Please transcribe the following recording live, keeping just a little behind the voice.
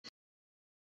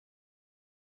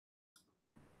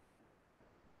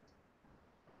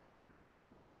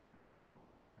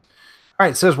All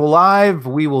right, it says we're live.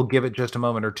 We will give it just a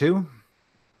moment or two.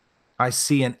 I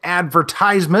see an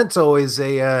advertisement. It's always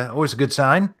a good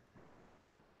sign.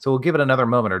 So we'll give it another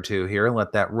moment or two here and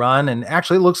let that run. And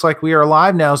actually, it looks like we are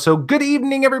live now. So good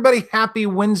evening, everybody. Happy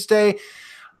Wednesday.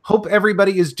 Hope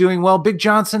everybody is doing well. Big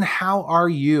Johnson, how are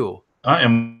you? I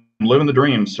am living the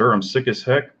dream, sir. I'm sick as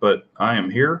heck, but I am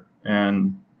here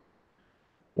and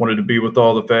wanted to be with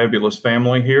all the fabulous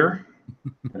family here.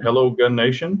 Hello, Gun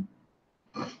Nation.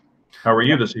 How are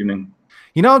you this evening?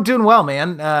 You know, I'm doing well,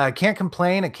 man. I can't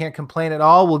complain. I can't complain at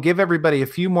all. We'll give everybody a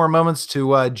few more moments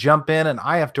to jump in, and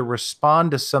I have to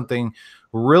respond to something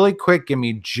really quick. Give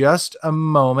me just a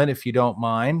moment, if you don't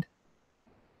mind.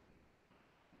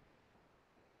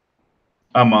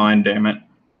 I mind, damn it.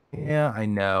 Yeah, I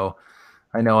know.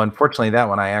 I know. Unfortunately, that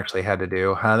one I actually had to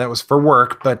do. That was for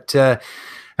work, but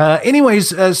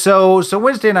anyways, so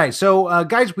Wednesday night. So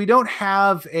guys, we don't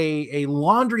have a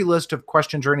laundry list of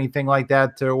questions or anything like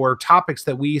that, or topics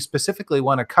that we specifically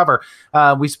want to cover.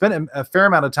 We spent a fair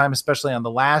amount of time, especially on the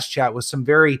last chat, with some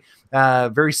very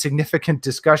significant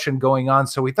discussion going on.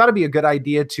 So we thought it'd be a good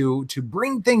idea to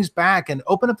bring things back and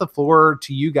open up the floor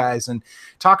to you guys and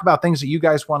talk about things that you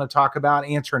guys want to talk about,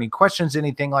 answer any questions,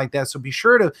 anything like that. So be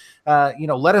sure to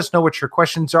let us know what your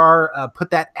questions are. Put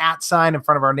that @ sign in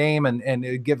front of our name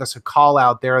and give us a call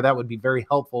out there. That would be very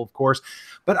helpful, of course.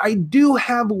 But I do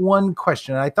have one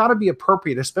question. I thought it'd be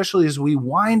appropriate, especially as we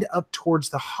wind up towards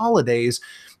the holidays,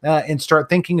 and start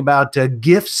thinking about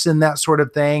gifts and that sort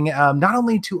of thing, not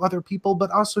only to other people, but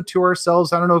also to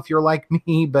ourselves. I don't know if you're like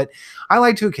me, but I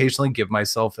like to occasionally give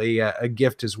myself a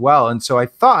gift as well. And so I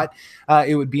thought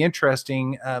it would be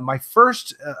interesting. My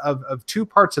first of two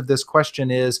parts of this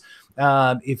question is,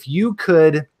 if you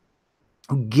could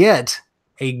get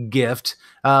a gift,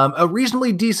 a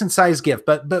reasonably decent sized gift,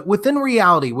 but within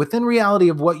reality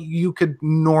of what you could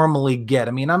normally get.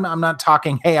 I mean, I'm not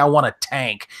talking, hey, I want a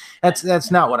tank.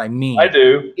 That's not what I mean. I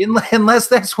do. Unless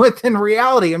that's within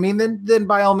reality. I mean, then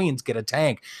by all means get a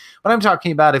tank. But I'm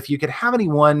talking about if you could have any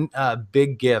one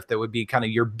big gift that would be kind of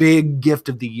your big gift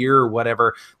of the year or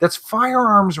whatever, that's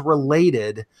firearms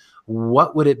related,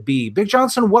 what would it be? Big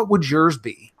Johnson, what would yours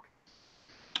be?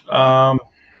 I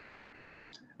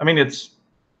mean, it's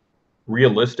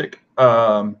realistic.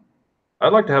 I'd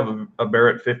like to have a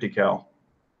Barrett 50 cal,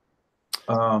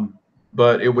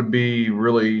 but it would be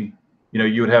really,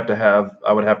 I would have to have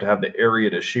the area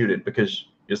to shoot it, because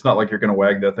it's not like you're going to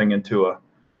wag that thing into a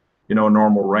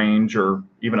normal range or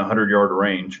even 100-yard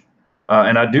range.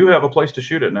 And I do have a place to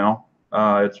shoot it now.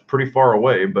 It's pretty far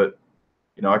away, but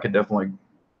I could definitely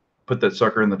put that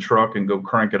sucker in the truck and go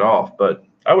crank it off. But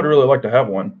I would really like to have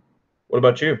one. What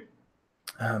about you?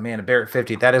 Oh man, a Barrett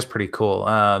 50. That is pretty cool.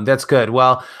 That's good.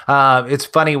 Well, it's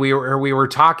funny. We were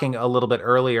talking a little bit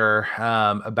earlier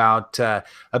about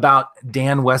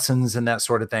Dan Wessons and that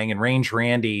sort of thing. And Range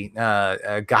Randy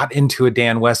got into a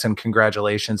Dan Wesson.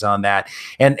 Congratulations on that.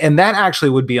 And that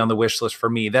actually would be on the wish list for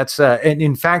me. That's and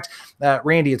in fact,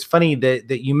 Randy, it's funny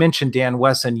that you mentioned Dan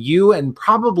Wesson. You and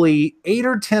probably 8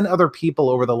 or 10 other people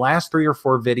over the last 3 or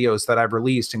 4 videos that I've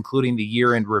released, including the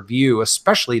year-end review,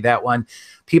 especially that one,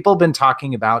 people have been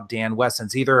talking about Dan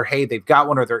Wessons. Either, hey, they've got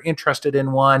one or they're interested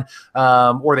in one,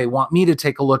 or they want me to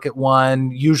take a look at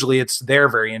one. Usually it's they're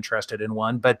very interested in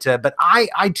one. But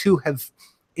I too have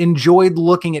enjoyed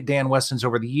looking at Dan Wessons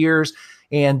over the years.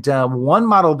 And one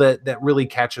model that really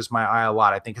catches my eye a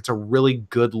lot, I think it's a really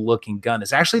good looking gun,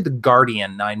 is actually the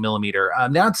Guardian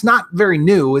 9mm. Now, it's not very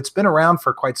new. It's been around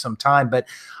for quite some time, but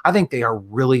I think they are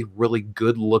really, really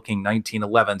good looking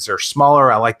 1911s. They're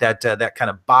smaller. I like that kind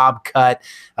of bob cut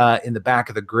in the back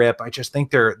of the grip. I just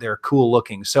think they're cool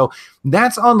looking. So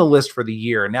that's on the list for the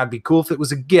year. Now, it'd be cool if it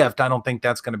was a gift. I don't think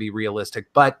that's going to be realistic,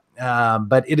 but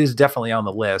it is definitely on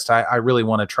the list. I really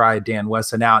want to try Dan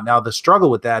Wesson out. Now, the struggle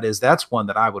with that is that's one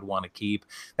that I would want to keep.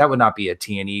 That would not be a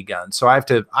T&E gun. So I have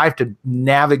to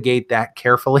navigate that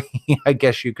carefully, I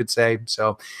guess you could say.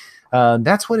 So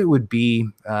that's what it would be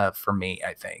for me,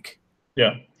 I think.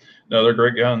 Yeah, no, they're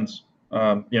great guns.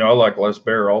 I like Les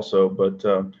Baer also, but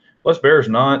Les Baer's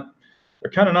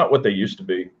they're kind of not what they used to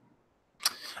be.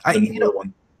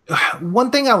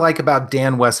 One thing I like about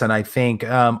Dan Wesson, I think,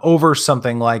 over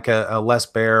something like a Les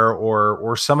Baer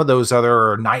or some of those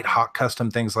other Nighthawk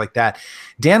custom things like that,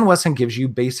 Dan Wesson gives you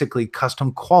basically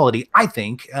custom quality, I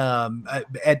think,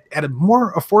 at a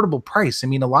more affordable price. I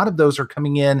mean, a lot of those are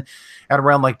coming in at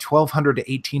around like $1,200 to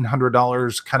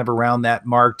 $1,800, kind of around that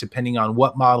mark, depending on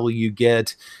what model you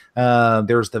get.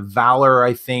 There's the Valor,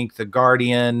 I think, the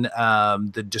Guardian,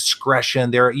 the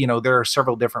Discretion. There are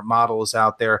several different models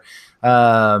out there.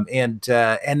 And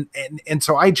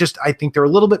so I think they're a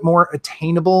little bit more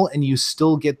attainable, and you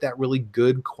still get that really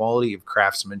good quality of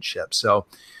craftsmanship. So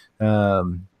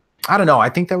I don't know. I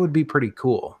think that would be pretty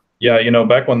cool. Yeah,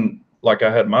 back when like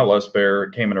I had my Les Bear,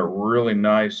 it came in a really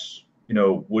nice,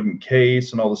 wooden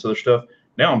case and all this other stuff.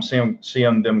 Now I'm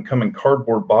seeing them come in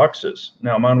cardboard boxes.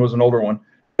 Now mine was an older one,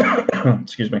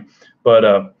 excuse me, but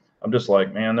I'm just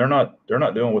like, man, they're not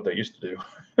doing what they used to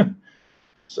do.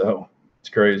 So it's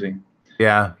crazy.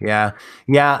 Yeah.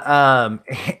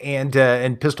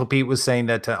 And Pistol Pete was saying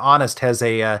that Honest has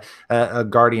a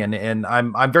Guardian, and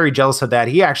I'm very jealous of that.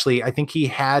 He actually, I think he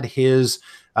had his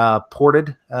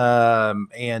ported,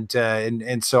 and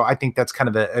so I think that's kind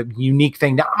of a unique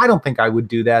thing. Now, I don't think I would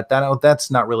do that.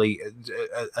 That's not really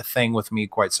a thing with me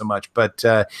quite so much, but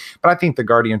I think the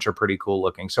Guardians are pretty cool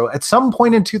looking. So at some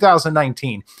point in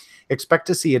 2019. Expect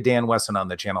to see a Dan Wesson on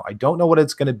the channel. I don't know what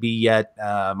it's going to be yet.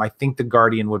 I think the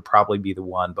Guardian would probably be the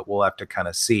one, but we'll have to kind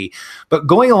of see. But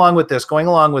going along with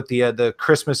the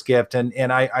Christmas gift,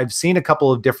 and I've seen a couple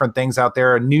of different things out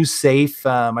there. A new safe.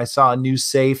 I saw a new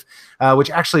safe, which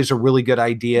actually is a really good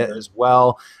idea as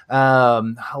well.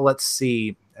 Let's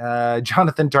see.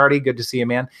 Jonathan Tardy, good to see you,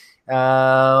 man.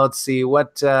 Let's see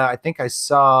what I think I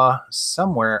saw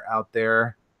somewhere out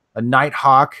there. A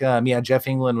Nighthawk. Yeah, Jeff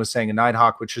England was saying a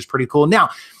Nighthawk, which is pretty cool. Now,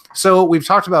 so we've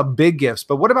talked about big gifts,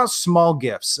 but what about small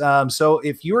gifts? So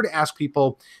if you were to ask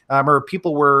people, or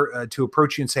people were to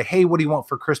approach you and say, hey, what do you want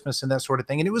for Christmas and that sort of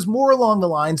thing? And it was more along the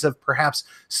lines of perhaps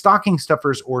stocking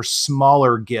stuffers or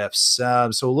smaller gifts.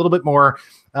 So a little bit more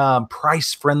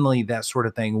price friendly, that sort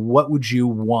of thing. What would you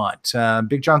want?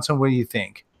 Big Johnson, what do you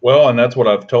think? Well, and that's what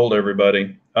I've told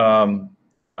everybody. When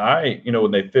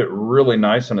they fit really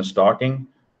nice in a stocking,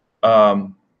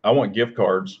 I want gift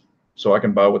cards so I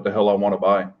can buy what the hell I want to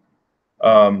buy.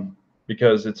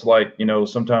 Because it's like,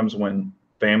 sometimes when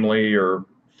family or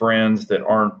friends that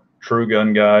aren't true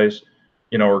gun guys,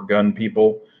 or gun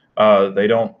people,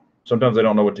 sometimes they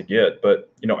don't know what to get,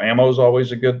 but, ammo is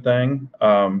always a good thing.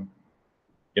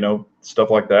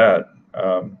 Stuff like that.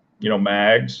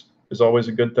 Mags is always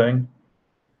a good thing.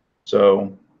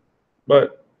 So,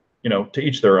 but, to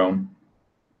each their own.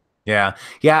 Yeah.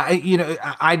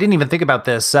 I didn't even think about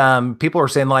this. People were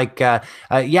saying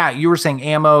you were saying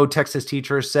ammo. Texas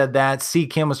teacher said that. C.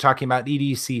 Kim was talking about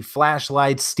EDC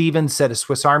flashlights. Steven said a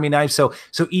Swiss Army knife. So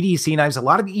EDC knives, a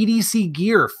lot of EDC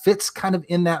gear fits kind of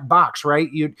in that box, right?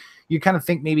 You kind of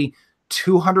think maybe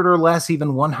 200 or less,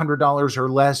 even $100 or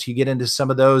less. You get into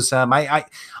some of those. I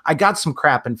got some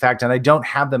crap, in fact, and I don't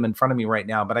have them in front of me right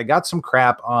now, but I got some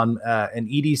crap on an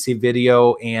EDC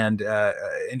video and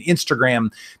an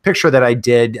Instagram picture that I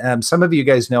did. Some of you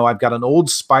guys know I've got an old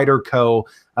Spyderco.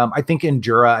 I think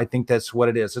Endura, I think that's what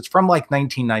it is. It's from like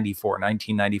 1994,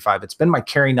 1995. It's been my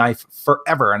carry knife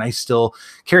forever, and I still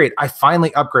carry it. I finally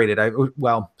upgraded.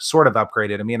 Sort of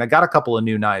upgraded. I mean, I got a couple of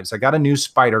new knives. I got a new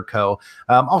Spyderco.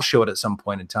 I'll show it at some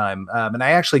point in time. And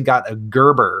I actually got a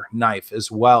Gerber knife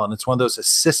as well, and it's one of those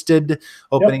assisted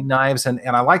opening knives. And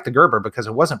I like the Gerber because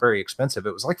it wasn't very expensive.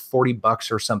 It was like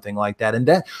 $40 or something like that. And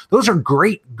those are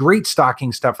great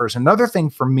stocking stuffers. Another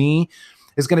thing for me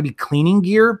is going to be cleaning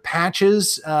gear,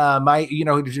 patches.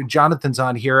 Jonathan's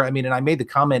on here. I mean, and I made the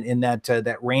comment in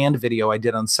that Rand video I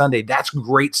did on Sunday. That's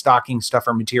great stocking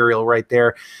stuffer material right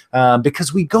there,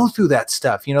 because we go through that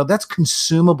stuff. That's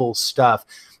consumable stuff.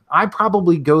 I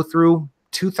probably go through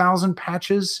 2,000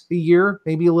 patches a year,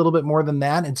 maybe a little bit more than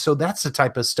that. And so that's the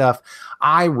type of stuff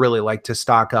I really like to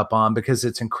stock up on because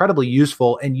it's incredibly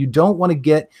useful, and you don't want to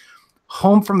get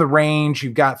home from the range,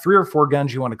 you've got 3 or 4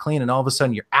 guns you want to clean, and all of a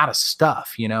sudden you're out of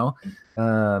stuff, So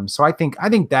I think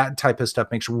that type of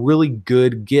stuff makes really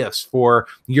good gifts for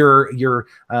your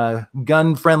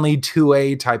gun friendly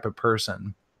 2A type of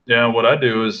person. Yeah, what I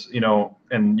do is,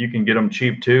 and you can get them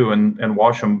cheap too and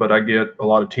wash them, but I get a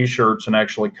lot of t-shirts and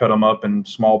actually cut them up in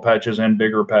small patches and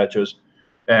bigger patches.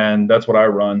 And that's what I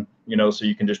run, so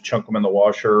you can just chunk them in the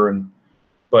washer.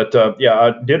 But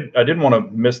I didn't want to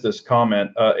miss this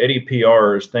comment. Eddie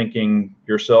PR is thanking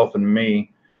yourself and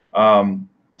me.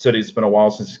 Said it's been a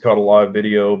while since he's caught a live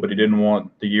video, but he didn't want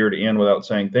the year to end without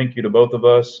saying thank you to both of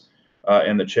us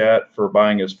in the chat for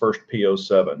buying his first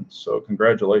P07. So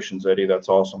congratulations, Eddie. That's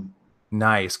awesome.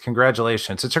 Nice.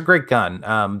 Congratulations. It's a great gun.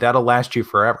 That'll last you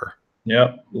forever.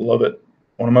 Yeah, love it.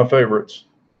 One of my favorites.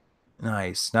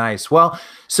 Nice, nice. Well,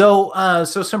 so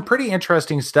some pretty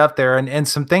interesting stuff there, and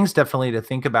some things definitely to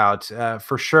think about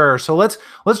for sure. So let's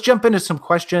jump into some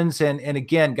questions, and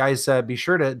again, guys, be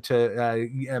sure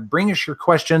to bring us your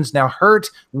questions. Now, Hurt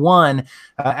one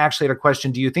actually had a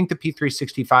question: do you think the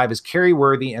P365 is carry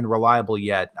worthy and reliable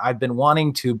yet? I've been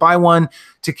wanting to buy one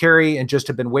to carry, and just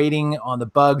have been waiting on the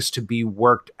bugs to be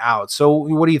worked out. So,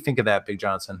 what do you think of that, Big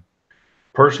Johnson?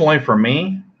 Personally, for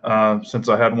me, since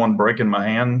I had one break in my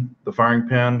hand, the firing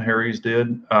pin Harry's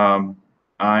did, I'm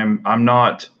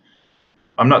not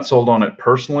sold on it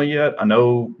personally yet. I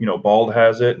know, Bald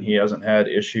has it and he hasn't had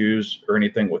issues or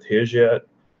anything with his yet.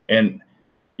 And,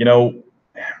 you know,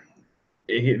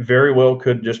 it very well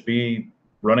could just be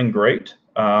running great.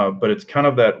 But it's kind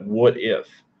of that what if,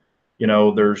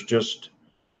 there's just,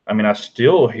 I mean, I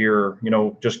still hear,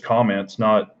 just comments,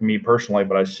 not me personally,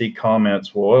 but I see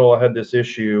comments, well, I had this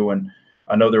issue and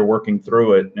I know they're working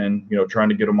through it and, trying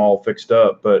to get them all fixed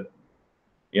up. But,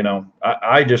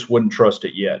 I just wouldn't trust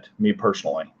it yet, me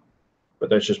personally. But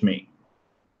that's just me.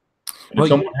 And if Well,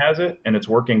 someone has it and it's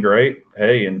working great,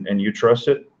 hey, and you trust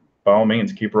it, by all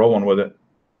means, keep rolling with it.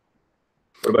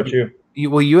 What about you?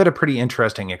 you had a pretty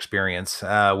interesting experience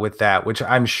with that, which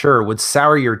I'm sure would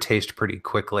sour your taste pretty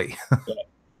quickly.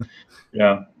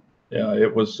 Yeah, yeah,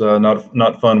 it was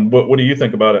not fun. What do you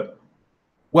think about it?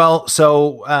 Well,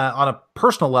 so on a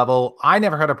personal level, I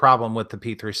never had a problem with the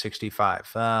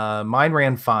P365. Mine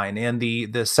ran fine, and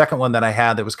the second one that I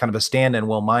had that was kind of a stand-in,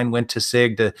 well, mine went to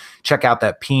SIG to check out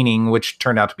that peening, which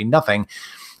turned out to be nothing.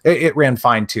 It ran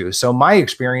fine too. So my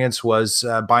experience was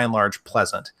by and large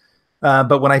pleasant.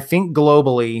 But when I think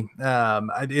globally,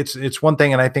 it's one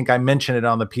thing, and I think I mentioned it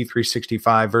on the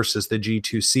P365 versus the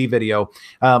G2C video.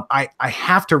 I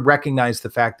have to recognize the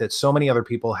fact that so many other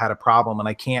people had a problem, and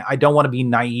I don't want to be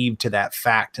naive to that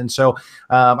fact. And so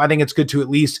I think it's good to at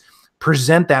least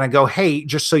present that and go, hey,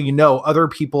 just so you know, other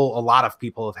people, a lot of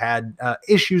people have had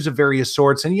issues of various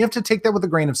sorts, and you have to take that with a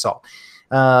grain of salt.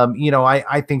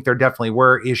 I think there definitely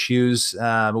were issues.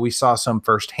 We saw some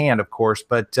firsthand, of course,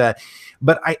 but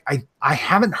I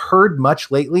haven't heard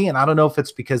much lately, and I don't know if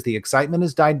it's because the excitement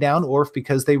has died down or if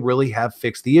because they really have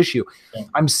fixed the issue. Yeah.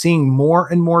 I'm seeing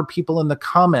more and more people in the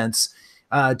comments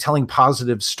telling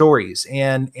positive stories,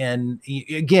 and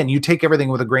again, you take everything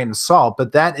with a grain of salt,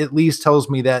 but that at least tells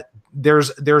me that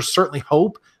there's certainly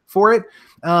hope for it.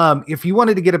 If you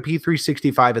wanted to get a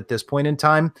P365 at this point in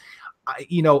time,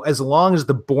 as long as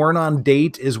the born on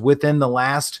date is within the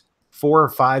last 4 or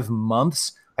 5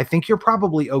 months, I think you're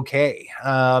probably okay.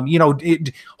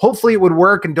 Hopefully it would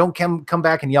work, and don't come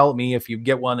back and yell at me if you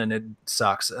get one and it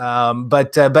sucks.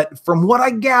 But from what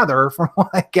I gather,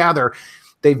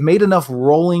 they've made enough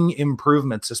rolling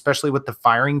improvements, especially with the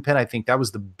firing pin. I think that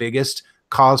was the biggest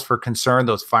cause for concern.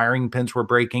 Those firing pins were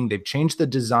breaking. They've changed the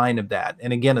design of that.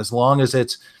 And again, as long as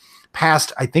it's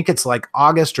past, I think it's like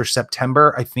August or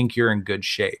September, I think you're in good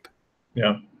shape.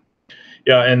 Yeah.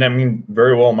 Yeah. And I mean,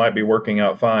 very well might be working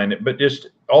out fine, but just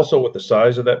also with the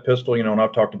size of that pistol, and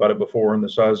I've talked about it before, and the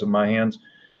size of my hands,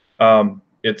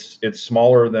 it's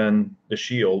smaller than the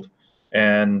shield.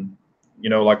 And,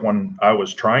 like when I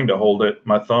was trying to hold it,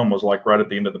 my thumb was like right at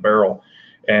the end of the barrel,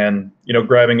 and,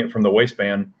 grabbing it from the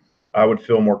waistband, I would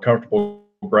feel more comfortable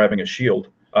grabbing a shield,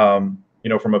 from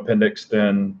appendix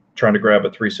than trying to grab a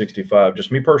 365,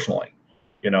 just me personally.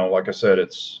 Like I said,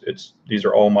 these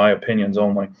are all my opinions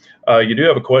only. You do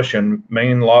have a question,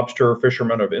 Maine Lobster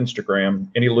Fisherman of Instagram.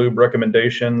 Any lube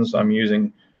recommendations? I'm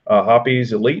using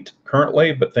Hoppy's Elite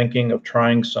currently, but thinking of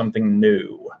trying something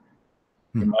new.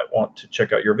 You might want to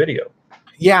check out your video.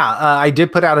 Yeah, I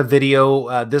did put out a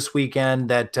video this weekend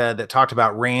that talked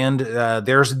about Rand.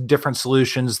 There's different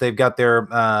solutions. They've got their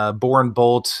bore and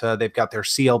bolt, they've got their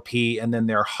CLP, and then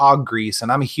their hog grease.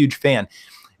 And I'm a huge fan.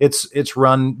 It's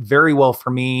run very well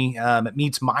for me. It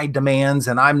meets my demands,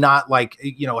 and I'm not like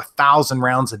 1,000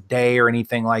 rounds a day or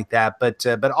anything like that. But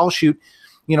I'll shoot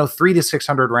 300 to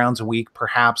 600 rounds a week,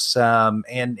 perhaps. So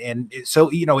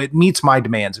it meets my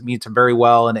demands. It meets it very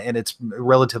well, and it's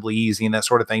relatively easy and that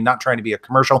sort of thing. Not trying to be a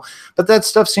commercial, but that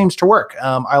stuff seems to work.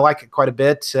 I like it quite a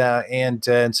bit, and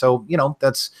so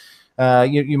that's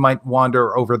you might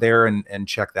wander over there and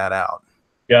check that out.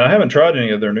 Yeah, I haven't tried any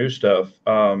of their new stuff,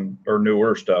 or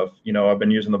newer stuff. I've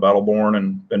been using the Battleborn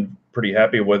and been pretty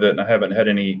happy with it, and I haven't had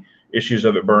any issues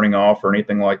of it burning off or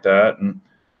anything like that. And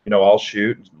I'll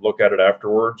shoot, look at it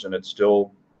afterwards, and it's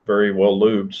still very well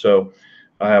lubed. So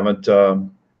I haven't, had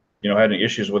any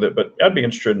issues with it. But I'd be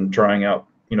interested in trying out,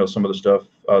 some of the stuff,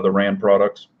 the Rand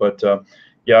products. But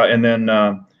yeah, and then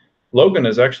Logan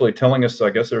is actually telling us, I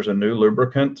guess there's a new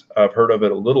lubricant. I've heard of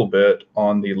it a little bit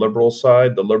on the Liberal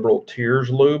side, the Liberal Tears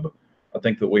Lube. I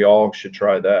think that we all should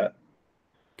try that.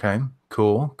 Okay.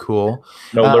 Cool. Cool.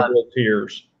 No liberal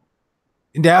tears.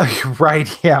 Now,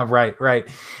 right. Yeah, right, right.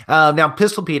 Now,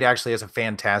 Pistol Pete actually has a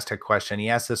fantastic question. He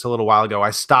asked this a little while ago.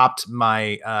 I stopped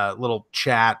my little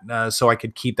chat so I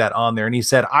could keep that on there. And he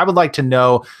said, I would like to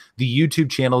know the YouTube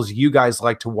channels you guys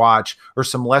like to watch or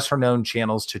some lesser known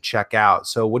channels to check out.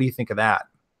 So, what do you think of that?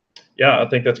 Yeah, I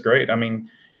think that's great. I mean,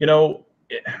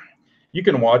 you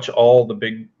can watch all the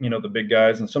big, the big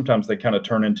guys, and sometimes they kind of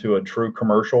turn into a true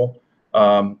commercial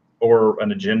or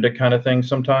an agenda kind of thing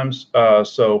sometimes.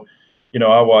 So,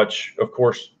 I watch, of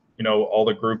course, all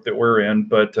the group that we're in,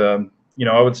 but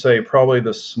I would say probably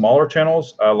the smaller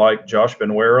channels. I like Josh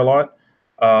Benware a lot.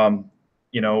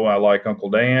 I like Uncle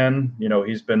Dan.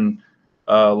 He's been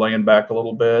laying back a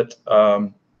little bit.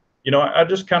 I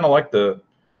just kind of like the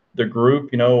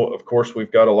group. Of course,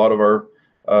 we've got a lot of our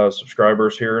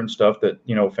subscribers here and stuff that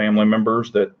family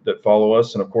members that follow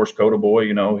us, and of course Coda Boy,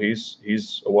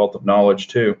 he's a wealth of knowledge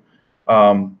too.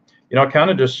 I kind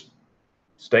of just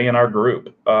stay in our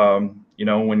group.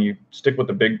 When you stick with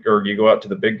the big, or you go out to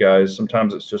the big guys,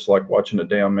 sometimes it's just like watching a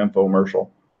damn infomercial.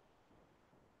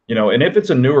 And if it's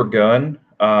a newer gun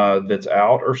that's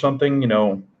out or something,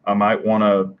 I might want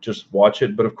to just watch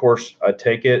it, but of course I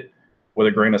take it with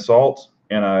a grain of salt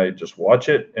and I just watch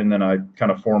it, and then I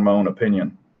kind of form my own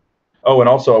opinion. Oh, and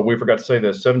also we forgot to say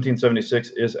this: 1776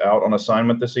 is out on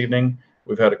assignment this evening.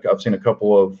 I've seen a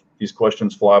couple of these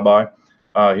questions fly by.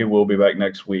 He will be back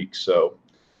next week, so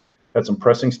had some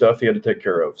pressing stuff he had to take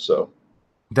care of. So, what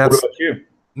That's about you?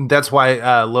 That's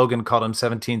why Logan called him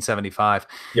 1775.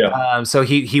 Yeah, So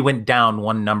he went down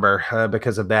one number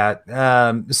because of that.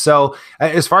 So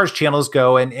as far as channels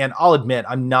go, and I'll admit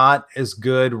I'm not as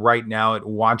good right now at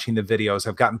watching the videos.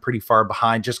 I've gotten pretty far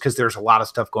behind just because there's a lot of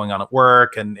stuff going on at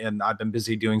work, and I've been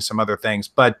busy doing some other things.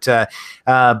 But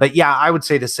yeah, I would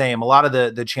say the same. A lot of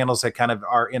the channels that kind of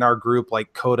are in our group,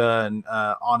 like Coda and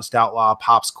Honest Outlaw,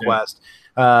 Pop's yeah, Quest.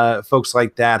 Folks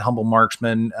like that, Humble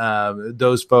Marksman,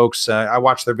 those folks, I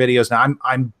watch their videos. Now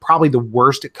I'm probably the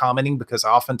worst at commenting because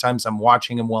oftentimes I'm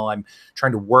watching them while I'm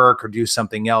trying to work or do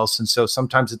something else, and so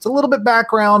sometimes it's a little bit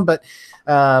background, but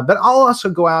I'll also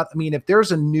go out. I mean, if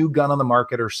there's a new gun on the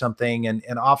market or something, and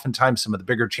oftentimes some of the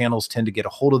bigger channels tend to get a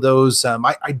hold of those.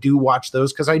 I do watch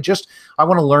those because I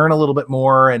want to learn a little bit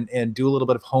more and do a little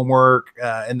bit of homework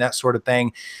and that sort of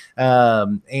thing.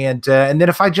 And then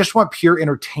if I just want pure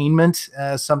entertainment,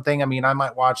 something, I mean, I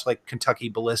might watch like Kentucky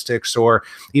Ballistics or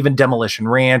even Demolition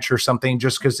Ranch or something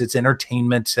just because it's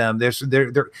entertainment. I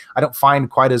don't find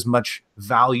quite as much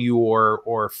value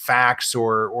or facts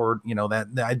or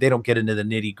that they don't get into the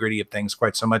nitty gritty of things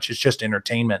quite so much. It's just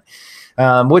entertainment,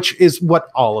 which is what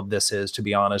all of this is, to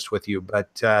be honest with you.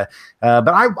 But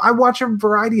I watch a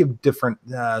variety of different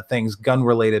things gun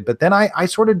related, but then I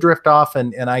sort of drift off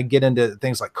and I get into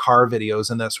things like car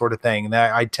videos and that sort of thing. And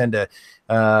I tend to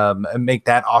make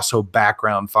that also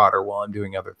background fodder while I'm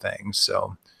doing other things.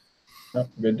 So yeah,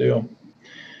 good deal.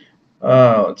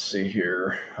 Let's see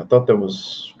here. I thought that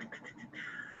was,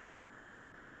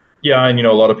 yeah, and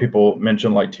a lot of people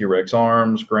mention like T-Rex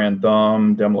Arms, Grand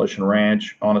Thumb, Demolition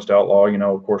Ranch, Honest Outlaw.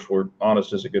 Of course, we're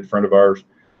Honest is a good friend of ours.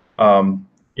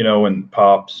 And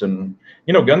Pops, and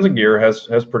Guns and Gear has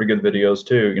pretty good videos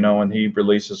too. And he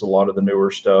releases a lot of the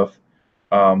newer stuff,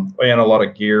 and a lot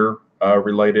of gear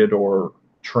related or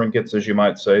trinkets, as you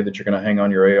might say, that you're going to hang on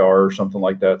your AR or something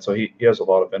like that. So he has a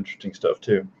lot of interesting stuff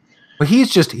too. but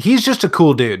he's just a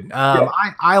cool dude. Yeah.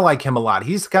 I like him a lot.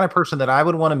 He's the kind of person that I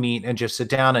would want to meet and just sit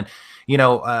down and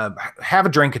have a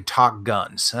drink and talk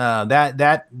guns.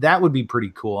 That would be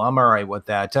pretty cool. I'm all right with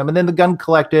that. And then the Gun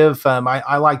Collective,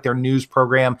 I like their news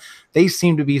program. They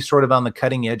seem to be sort of on the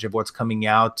cutting edge of what's coming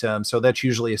out. So that's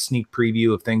usually a sneak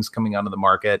preview of things coming onto the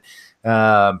market.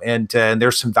 And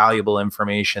there's some valuable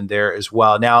information there as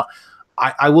well. Now,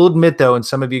 I will admit, though, and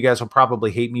some of you guys will probably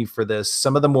hate me for this,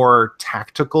 some of the more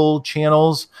tactical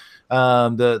channels,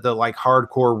 the like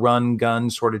hardcore run gun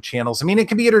sort of channels, I mean, it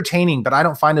can be entertaining, but I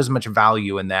don't find as much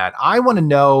value in that. I want to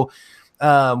know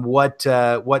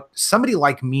what somebody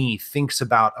like me thinks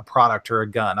about a product or a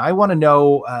gun. I want to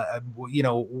know,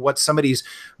 what somebody's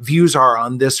views are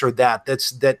on this or that.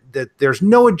 That there's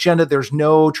no agenda. There's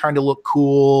no trying to look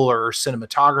cool or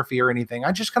cinematography or anything.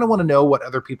 I just kind of want to know what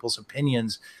other people's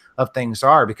opinions of things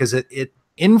are, because it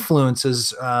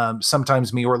influences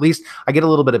sometimes me, or at least I get a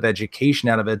little bit of education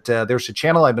out of it. There's a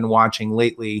channel I've been watching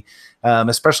lately,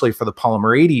 especially for the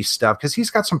Polymer 80 stuff, because he's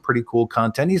got some pretty cool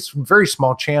content. He's a very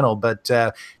small channel, but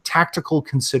tactical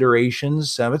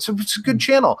considerations. It's a good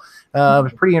channel.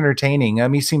 It's pretty entertaining.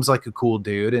 He seems like a cool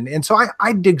dude, and so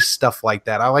I dig stuff like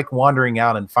that. I like wandering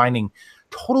out and finding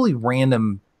totally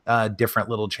random different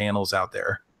little channels out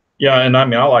there. Yeah, and I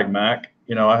mean, I like Mac.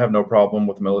 You know, I have no problem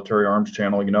with the military arms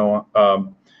channel. You know,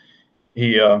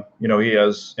 you know, he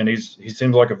has, and he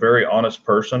seems like a very honest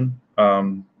person.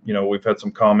 You know, we've had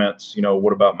some comments. You know,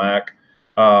 what about Mac?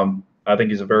 I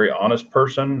think he's a very honest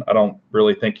person. I don't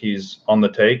really think he's on the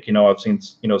take. You know, I've seen,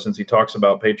 you know, since he talks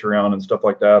about Patreon and stuff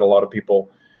like that, a lot of people,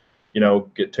 you know,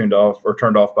 get tuned off or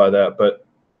turned off by that. But,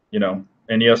 you know,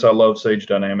 and yes, I love Sage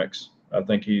Dynamics. I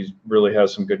think he really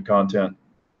has some good content.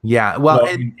 Yeah, You well,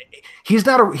 know, he's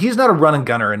not a run and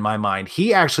gunner in my mind.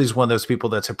 He actually is one of those people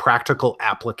that's a practical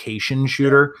application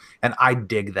shooter, and I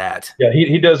dig that. yeah,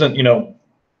 he doesn't, you know,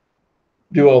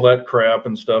 do all that crap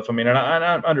and stuff. I mean, and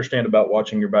I understand about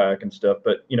watching your back and stuff,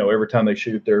 but you know, every time they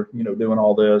shoot, they're, you know, doing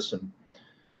all this, and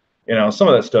you know, some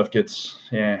of that stuff gets,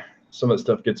 yeah, some of that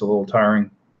stuff gets a little tiring.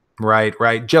 Right,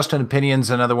 right. Justin Opinion's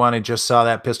another one. I just saw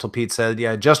that. Pistol Pete said,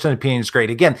 yeah, Justin Opinion's great.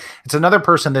 Again, it's another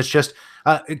person that's just,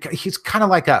 he's kind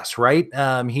of like us, right?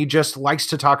 He just likes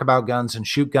to talk about guns and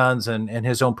shoot guns and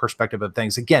his own perspective of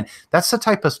things. Again, that's the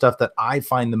type of stuff that I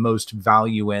find the most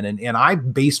value in. And I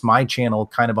base my channel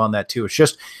kind of on that too. It's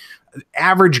just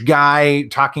average guy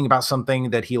talking about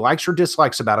something that he likes or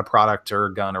dislikes about a product or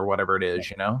a gun or whatever it is,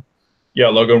 you know? Yeah,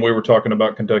 Logan, we were talking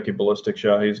about Kentucky Ballistics.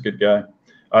 Yeah, he's a good guy.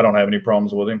 I don't have any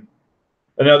problems with him.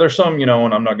 And now there's some, you know,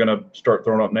 and I'm not going to start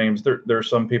throwing up names. There's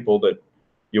some people that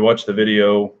you watch the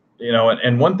video, you know,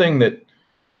 and one thing that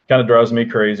kind of drives me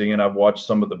crazy, and I've watched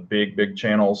some of the big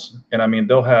channels, and I mean,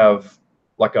 they'll have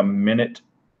like a minute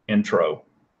intro.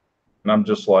 And I'm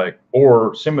just like,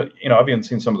 or some, you know, I've even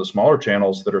seen some of the smaller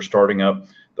channels that are starting up.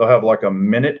 They'll have like a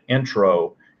minute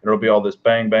intro, and it'll be all this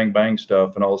bang, bang, bang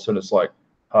stuff. And all of a sudden it's like,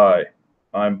 hi,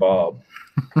 I'm Bob,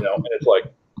 you know, and it's like,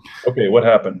 okay, what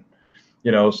happened?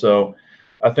 You know, so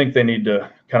I think they need to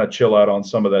kind of chill out on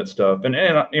some of that stuff. And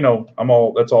you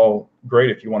know, that's all great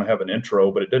if you want to have an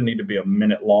intro, but it doesn't need to be a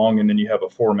minute long and then you have a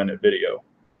 4-minute video.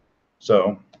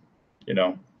 So, you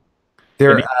know,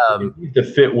 There, it needs to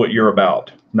fit what you're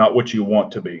about, not what you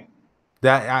want to be.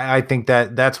 that I think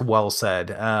that's well said.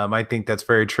 I think that's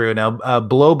very true. Now,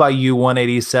 Blow by You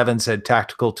 187 said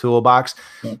tactical toolbox.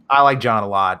 Yeah. I like John a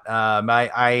lot.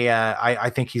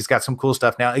 I think he's got some cool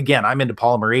stuff. Now, again, I'm into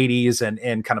polymer 80s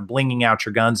and kind of blinging out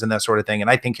your guns and that sort of thing. And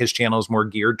I think his channel is more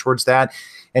geared towards that.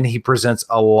 And he presents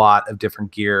a lot of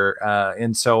different gear.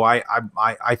 And so I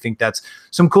think that's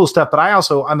some cool stuff. But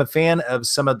I'm a fan of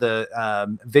some of the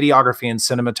videography and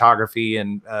cinematography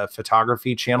and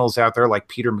photography channels out there, like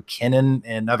Peter McKinnon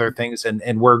and other things.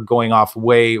 And we're going off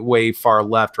way far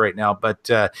left right now. But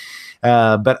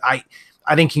I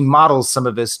think he models some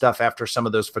of his stuff after some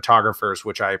of those photographers,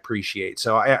 which I appreciate.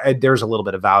 So there's a little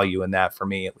bit of value in that for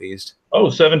me, at least. Oh,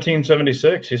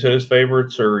 1776. He said his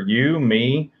favorites are you,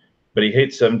 me, but he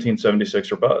hates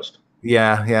 1776 or bust.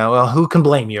 Yeah. Well, who can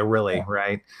blame you, really,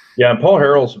 right? Yeah, and Paul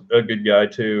Harrell's a good guy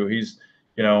too. He's,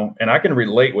 you know, and I can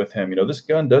relate with him. You know, this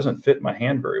gun doesn't fit my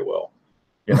hand very well.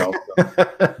 You know, so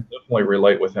definitely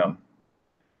relate with him.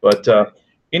 But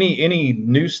any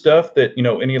new stuff that, you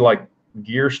know, any like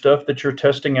gear stuff that you're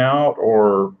testing out,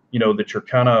 or you know, that you're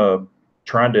kind of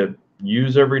trying to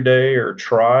use every day or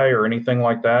try or anything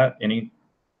like that? Any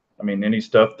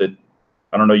stuff that,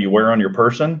 I don't know, you wear on your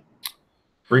person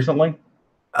recently?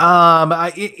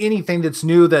 Anything that's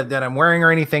new that I'm wearing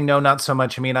or anything? No, not so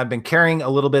much. I mean, I've been carrying a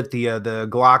little bit the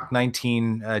Glock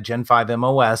 19 Gen 5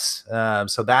 MOS.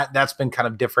 So that's been kind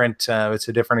of different. It's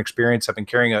a different experience. I've been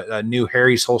carrying a new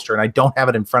Harry's holster, and I don't have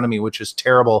it in front of me, which is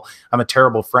terrible. I'm a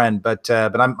terrible friend, but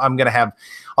I'm gonna have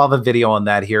all the video on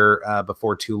that here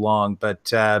before too long. But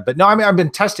no, I mean, I've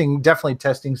been definitely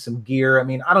testing some gear. I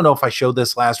mean, I don't know if I showed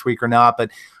this last week or not, but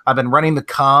I've been running the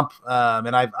comp,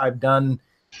 and I've done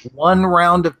one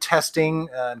round of testing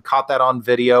and caught that on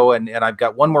video. And I've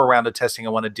got one more round of testing I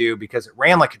want to do because it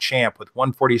ran like a champ with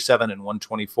 147 and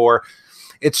 124.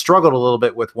 It struggled a little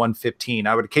bit with 115.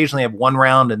 I would occasionally have one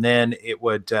round and then it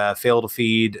would fail to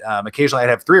feed. Occasionally I'd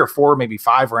have 3 or 4, maybe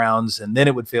 5 rounds, and then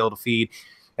it would fail to feed.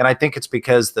 And I think it's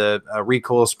because the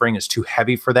recoil spring is too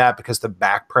heavy for that, because the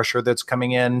back pressure that's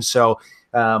coming in. So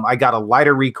I got a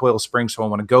lighter recoil spring, so I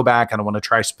want to go back and I want to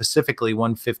try specifically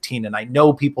 115. And I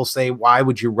know people say, why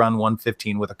would you run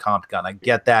 115 with a comp gun? I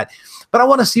get that, but I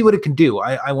want to see what it can do.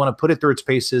 I want to put it through its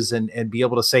paces and be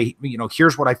able to say, you know,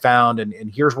 here's what I found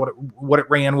and here's what it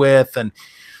ran with and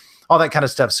all that kind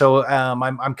of stuff. So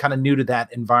I'm kind of new to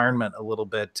that environment a little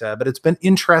bit, but it's been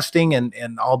interesting,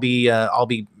 and I'll be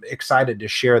excited to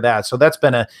share that. So that's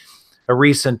been a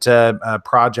recent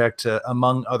project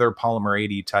among other Polymer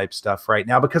 80 type stuff right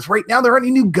now, because right now there aren't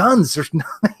any new guns. There's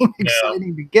nothing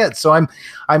exciting to get. So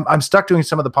I'm stuck doing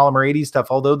some of the Polymer 80 stuff.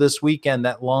 Although this weekend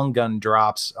that long gun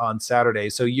drops on Saturday,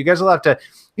 so you guys will have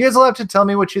to tell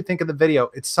me what you think of the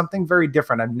video. It's something very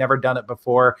different. I've never done it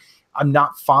before. I'm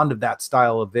not fond of that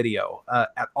style of video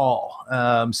at all.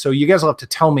 So you guys will have to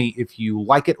tell me if you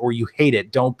like it or you hate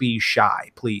it. Don't be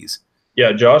shy, please.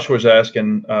 Yeah, Josh was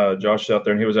asking, Josh out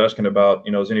there, and he was asking about,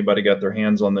 has anybody got their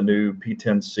hands on the new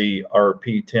P10C or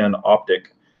P10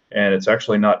 optic? And it's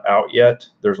actually not out yet.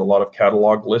 There's a lot of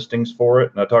catalog listings for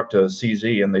it. And I talked to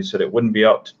CZ, and they said it wouldn't be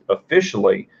out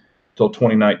officially till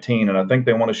 2019. And I think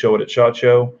they want to show it at SHOT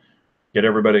Show, get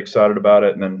everybody excited about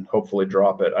it, and then hopefully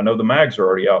drop it. I know the mags are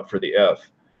already out for the F.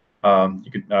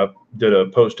 I did a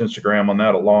post Instagram on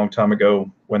that a long time ago,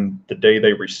 when the day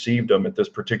they received them at this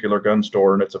particular gun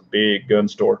store, and it's a big gun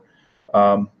store.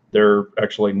 They're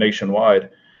actually nationwide,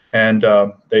 and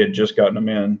they had just gotten them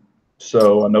in.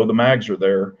 So I know the mags are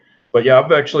there. But yeah,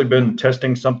 I've actually been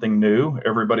testing something new.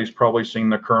 Everybody's probably seen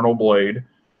the Colonel Blade,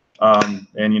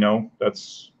 and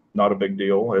that's not a big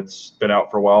deal. It's been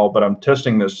out for a while, but I'm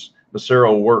testing this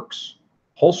Cero Works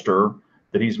holster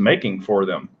that he's making for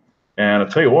them. And I'll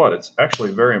tell you what, it's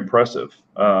actually very impressive.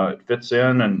 It fits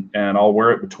in, and I'll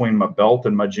wear it between my belt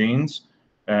and my jeans.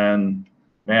 And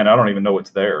man, I don't even know it's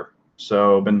there.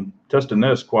 So I've been testing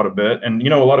this quite a bit. And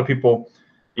a lot of people,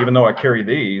 even though I carry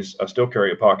these, I still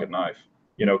carry a pocket knife,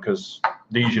 because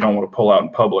these you don't want to pull out in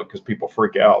public because people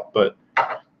freak out. But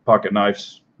pocket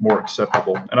knife's more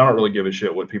acceptable. And I don't really give a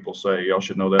shit what people say. Y'all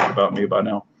should know that about me by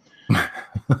now.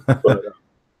 But,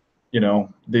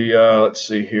 let's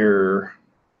see here.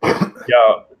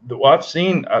 Yeah, well, I've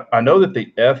seen, I know that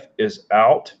the F is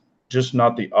out, just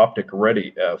not the optic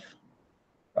ready F.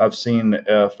 I've seen the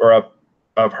F, or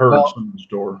I've heard some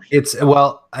stores.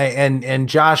 And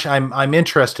Josh, I'm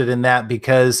interested in that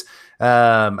because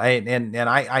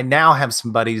I now have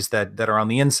some buddies that are on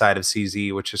the inside of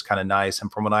CZ, which is kind of nice.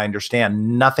 And from what I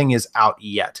understand, nothing is out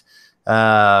yet.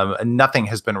 Nothing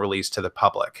has been released to the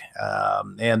public.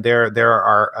 And there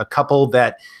are a couple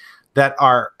that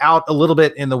are out a little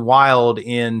bit in the wild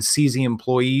in CZ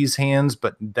employees' hands,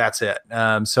 but that's it.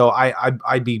 So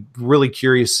I'd be really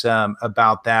curious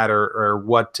about that, or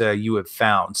what you have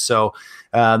found. So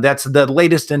that's the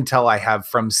latest intel I have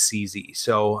from CZ.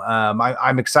 So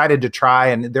I'm excited to try,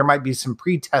 and there might be some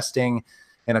pre-testing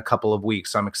in a couple of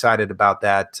weeks. So I'm excited about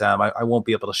that. I won't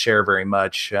be able to share very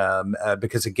much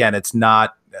because again, it's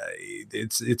not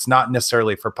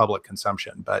necessarily for public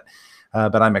consumption, but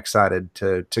I'm excited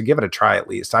to give it a try at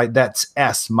least. That's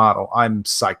S model I'm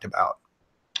psyched about.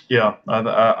 Yeah,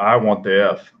 I want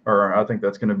the F, or I think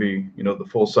that's going to be, the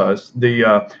full size.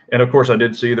 And of course I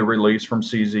did see the release from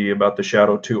CZ about the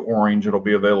Shadow 2 Orange. It'll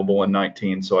be available in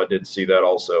 19, so I did see that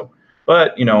also.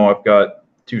 But I've got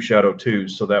 2 Shadow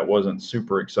 2s, so that wasn't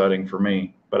super exciting for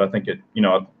me. But I think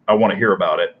I want to hear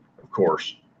about it, of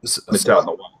course. It's out in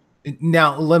the wild.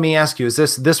 Now let me ask you: is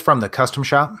this from the custom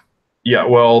shop? Yeah,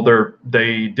 well,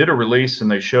 they did a release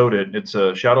and they showed it. It's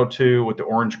a Shadow 2 with the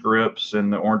orange grips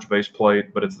and the orange base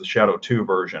plate, but it's the Shadow 2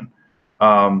 version.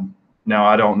 Now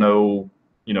I don't know,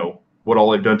 what all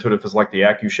they've done to it, if it's like the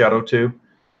Accu Shadow 2.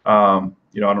 I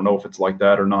don't know if it's like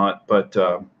that or not, but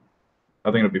I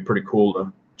think it'd be pretty cool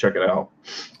to check it out.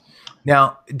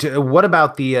 Now, what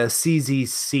about the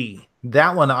CZC?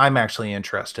 That one I'm actually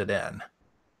interested in.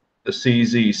 The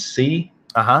CZC?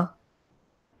 Uh-huh.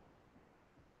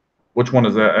 Which one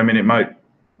is that? I mean,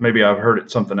 maybe I've heard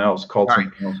it something else called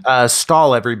something else.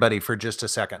 Stall everybody for just a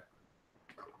second.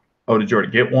 Oh, did you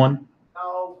already get one?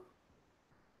 No.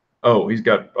 Oh, he's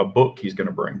got a book he's going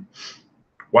to bring.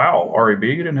 Wow, REB,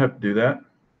 you didn't have to do that.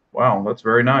 Wow, that's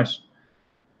very nice.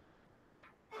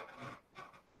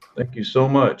 Thank you so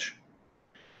much.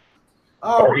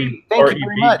 Oh, thank you very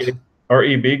much.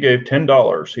 REB gave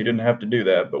 $10. He didn't have to do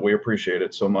that, but we appreciate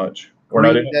it so much. We're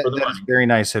not in it for the money. That's very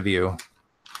nice of you.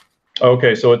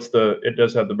 Okay, so it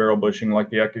does have the barrel bushing like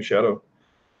the Accu Shadow,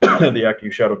 the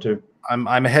Accu Shadow 2.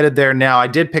 I'm headed there now. I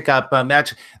did pick up the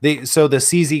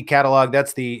CZ catalog.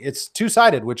 It's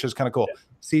two-sided, which is kind of cool. Yeah.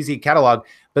 CZ catalog,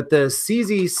 but the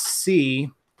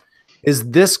CZC is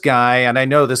this guy, and I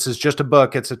know this is just a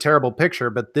book. It's a terrible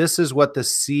picture, but this is what the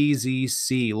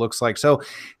CZC looks like. So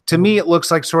to me, it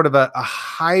looks like sort of a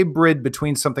hybrid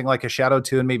between something like a Shadow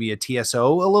 2 and maybe a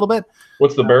TSO a little bit.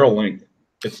 What's the barrel length?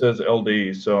 It says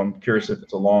LD, so I'm curious if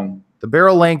it's a long. The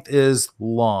barrel length is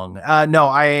long.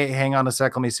 No, hang on a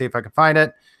sec. Let me see if I can find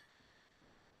it.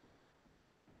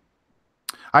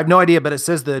 I have no idea, but it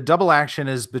says the double action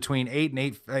is between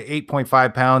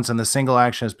 8.5 pounds, and the single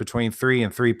action is between 3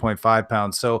 and 3.5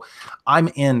 pounds. So I'm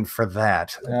in for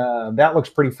that. That looks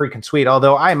pretty freaking sweet.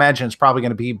 Although I imagine it's probably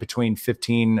going to be between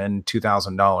 $1,500 and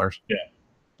 $2,000. Yeah,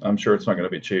 I'm sure it's not going to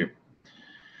be cheap.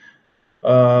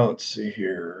 Let's see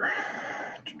here.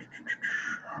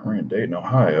 We're in Dayton,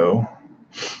 Ohio.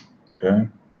 Okay.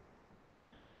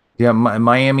 Yeah,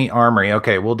 Miami Armory.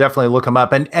 Okay, we'll definitely look them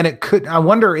up. And it could. I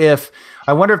wonder if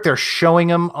they're showing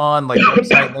them on like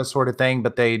website and that sort of thing,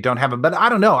 but they don't have them. But I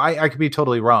don't know. I could be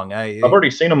totally wrong. I've already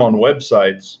seen them on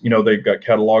websites. You know, they've got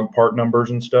catalog part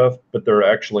numbers and stuff, but they're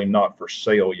actually not for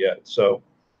sale yet. So,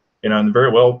 you know, and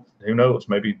very well, who knows?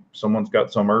 Maybe someone's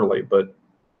got some early, but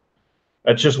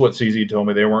that's just what CZ told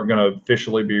me. They weren't going to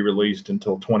officially be released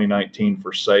until 2019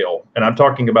 for sale. And I'm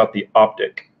talking about the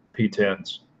optic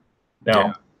P10s. Now,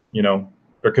 Yeah. you know,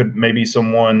 there could maybe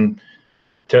someone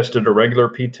tested a regular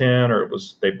P10, or it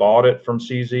was they bought it from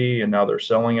CZ and now they're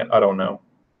selling it. I don't know.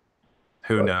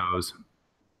 Who knows?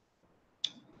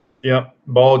 Yeah,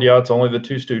 Bald. Yeah, it's only the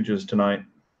Two Stooges tonight.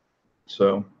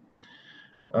 So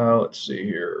let's see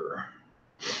here.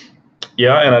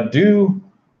 Yeah, and I do.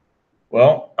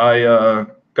 Well, I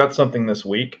got something this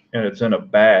week, and it's in a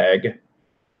bag.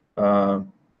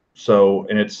 So,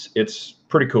 and it's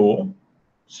pretty cool.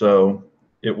 So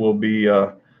it will be.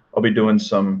 I'll be doing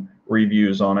some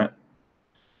reviews on it.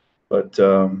 But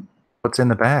What's in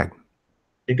the bag?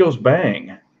 it goes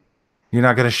bang. You're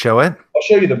not going to show it? I'll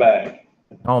show you the bag.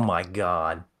 Oh my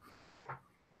God.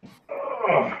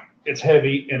 Oh, it's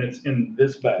heavy, and it's in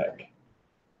this bag.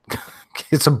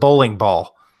 It's a bowling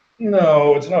ball.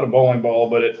 No, it's not a bowling ball,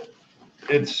 but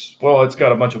it's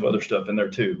got a bunch of other stuff in there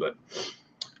too, but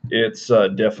it's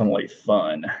definitely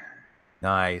fun.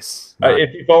 Nice.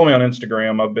 If you follow me on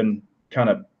Instagram, I've been kind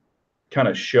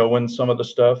of showing some of the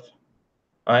stuff.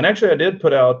 And actually, I did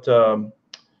put out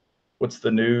what's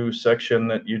the new section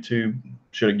that YouTube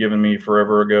should have given me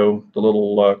forever ago? The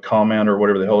little comment or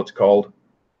whatever the hell it's called.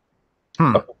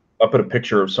 I put a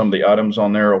picture of some of the items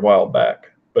on there a while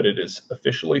back, but it is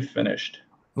officially finished.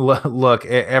 Look,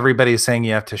 everybody's saying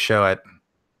you have to show it.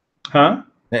 Huh?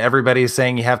 Everybody's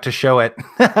saying you have to show it.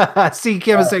 See,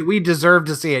 Kevin say we deserve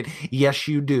to see it. Yes,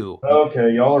 you do.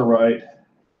 Okay, y'all are right.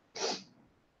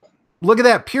 Look at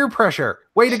that peer pressure.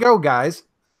 Way to go, guys.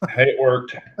 Hey, it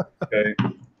worked. Okay.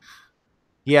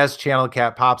 Yes, Channel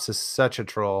Cat Pops is such a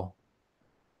troll.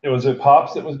 Was it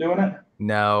Pops that was doing it?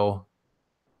 No.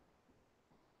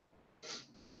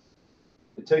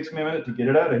 It takes me a minute to get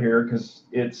it out of here because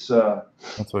it's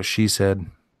That's what she said.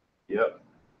 Yep.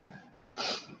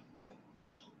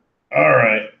 All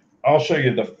right. I'll show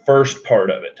you the first part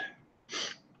of it.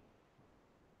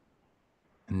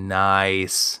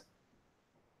 Nice.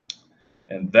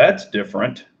 And that's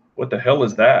different. What the hell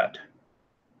is that?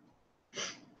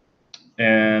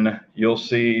 And you'll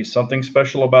see something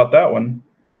special about that one.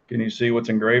 Can you see what's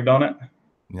engraved on it?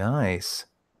 Nice.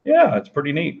 Yeah, it's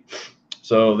pretty neat.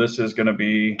 So this is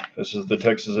the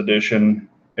Texas edition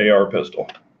AR pistol.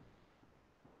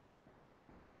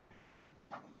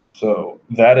 So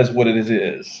that is what it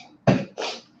is.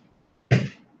 And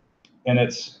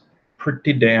it's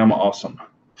pretty damn awesome.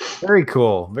 Very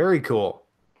cool. Very cool.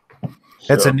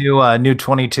 That's a new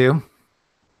 22.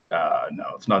 No,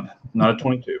 it's not a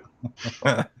 22.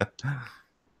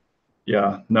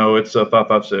 Yeah, no, it's a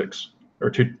 5.56 or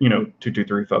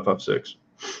 223 5.56.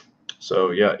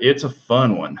 So yeah, it's a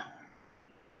fun one.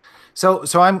 So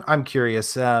I'm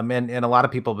curious, and a lot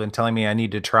of people have been telling me I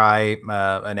need to try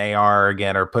an AR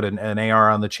again, or put an AR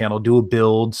on the channel, do a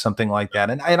build, something like that.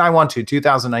 And I want to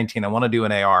 2019. I want to do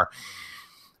an AR.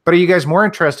 But are you guys more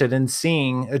interested in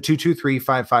seeing a 223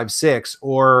 5.56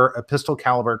 or a pistol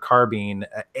caliber carbine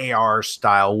AR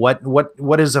style?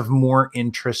 What is of more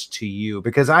interest to you?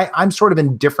 Because I'm sort of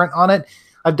indifferent on it.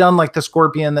 I've done like the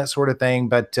Scorpion, that sort of thing,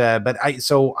 but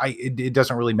it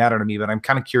doesn't really matter to me. But I'm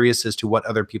kind of curious as to what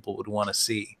other people would want to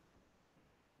see.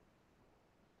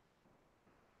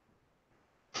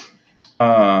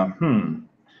 Well,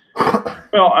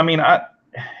 I mean,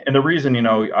 and the reason,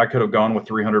 I could have gone with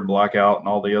 300 blackout and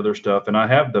all the other stuff, and I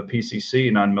have the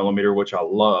PCC 9mm, which I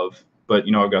love, but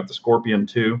I've got the Scorpion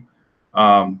too,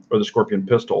 or the Scorpion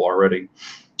pistol already.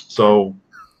 So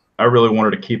I really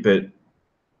wanted to keep it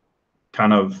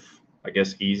kind of, I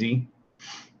guess, easy.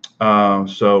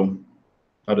 So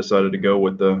I decided to go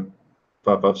with the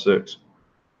 5.56.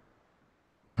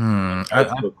 Hmm.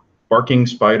 Barking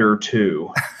Spider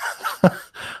 2.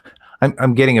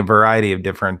 I'm getting a variety of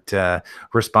different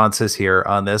responses here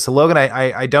on this. So Logan,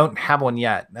 I don't have one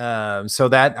yet. So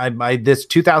that I this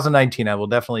 2019, I will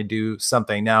definitely do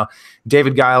something. Now,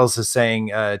 David Giles is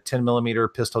saying 10 millimeter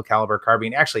pistol caliber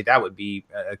carbine. Actually, that would be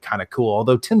kind of cool.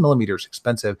 Although 10 millimeters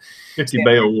expensive. 50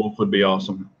 Beowulf would be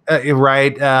awesome.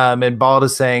 Right. And Bald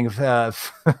is saying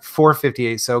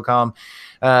 458 SOCOM.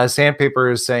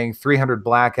 Sandpaper is saying 300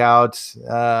 blackout.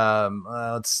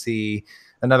 Let's see.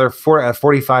 Another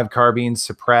 45 carbine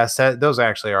suppressed. Those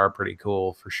actually are pretty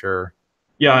cool for sure.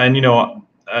 Yeah. And, and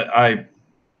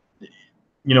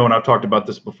I've talked about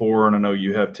this before, and I know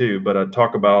you have too, but I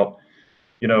talk about,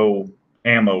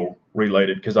 ammo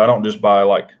related, because I don't just buy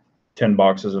like 10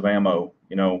 boxes of ammo,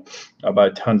 I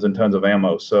buy tons and tons of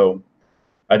ammo. So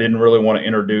I didn't really want to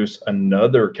introduce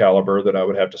another caliber that I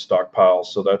would have to stockpile.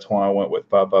 So that's why I went with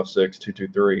 5.56,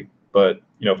 223. But,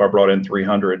 if I brought in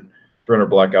 300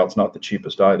 blackout's not the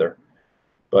cheapest either.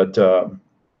 But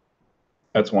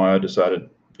that's why I decided,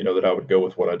 that I would go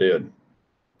with what I did.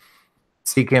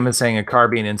 C. Kim is saying a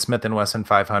carbine in Smith & Wesson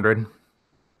 500.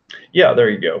 Yeah, there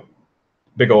you go.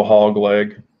 Big old hog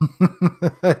leg.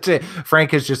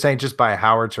 Frank is just saying just buy a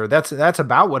howitzer. That's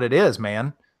about what it is,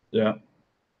 man. Yeah.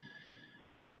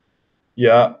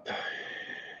 Yeah.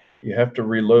 You have to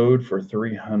reload for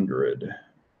 300.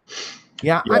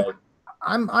 Yeah,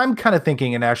 I'm kind of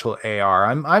thinking an actual AR.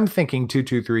 I'm thinking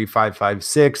 223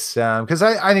 556 because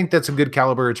I think that's a good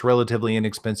caliber. It's relatively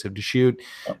inexpensive to shoot,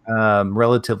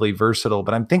 relatively versatile.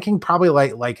 But I'm thinking probably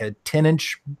like a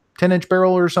 10-inch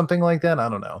barrel or something like that. I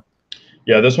don't know.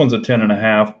 Yeah, this one's a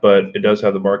 10.5, but it does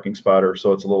have the barking spider,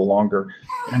 so it's a little longer.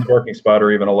 And the barking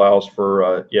spider even allows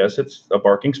for yes, it's a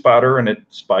barking spider, and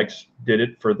Spikes did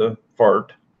it for the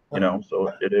fart,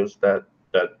 so it is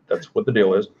that's what the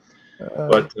deal is.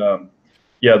 But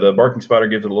yeah, the barking spider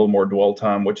gives it a little more dwell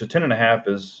time, which a 10.5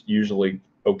 is usually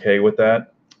okay with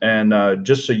that. And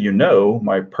just so you know,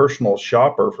 my personal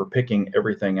shopper for picking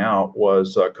everything out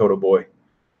was Kodo Boy.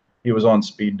 He was on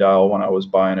speed dial when I was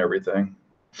buying everything.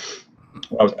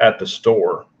 I was at the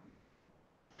store.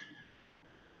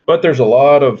 But there's a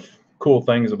lot of cool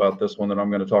things about this one that I'm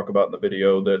going to talk about in the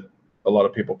video that a lot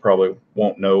of people probably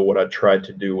won't know what I tried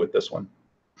to do with this one.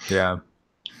 Yeah.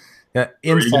 Are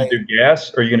you going to do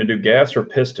gas? Are you going to do gas or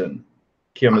piston?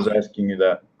 Kim is asking you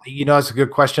that. It's a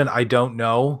good question. I don't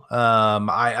know.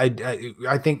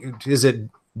 I think, is it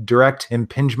direct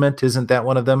impingement? Isn't that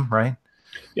one of them, right?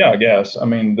 Yeah, gas. I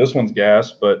mean, this one's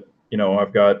gas, but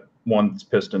I've got one that's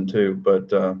piston too.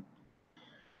 But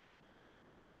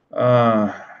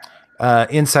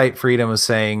Insight Freedom was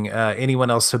saying,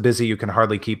 anyone else so busy you can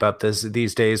hardly keep up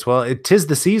these days? Well, it is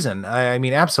the season. I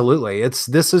mean, absolutely.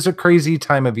 This is a crazy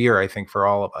time of year, I think, for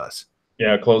all of us.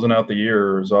 Yeah, closing out the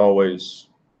year is always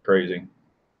crazy.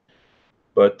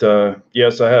 But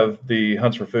yes, I have the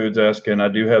Hunts for Foods asking. I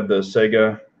do have the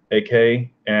Sega AK,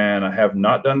 and I have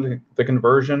not done the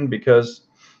conversion because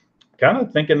kind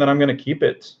of thinking that I'm going to keep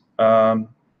it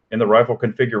in the rifle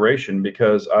configuration,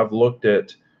 because I've looked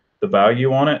at the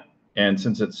value on it. And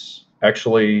since it's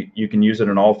actually, you can use it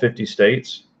in all 50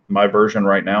 states, my version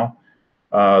right now,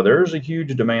 there's a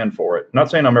huge demand for it. Not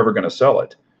saying I'm ever going to sell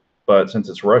it, but since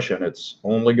it's Russian, it's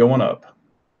only going up.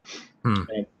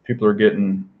 And people are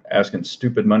asking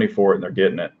stupid money for it, and they're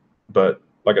getting it. But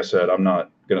like I said, I'm not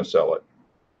going to sell it.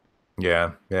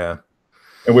 Yeah, yeah.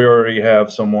 And we already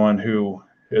have someone who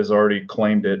has already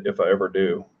claimed it if I ever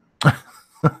do.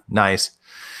 Nice.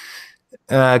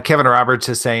 Kevin Roberts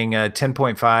is saying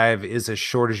 10.5 is as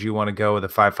short as you want to go with a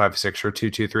 5.56 or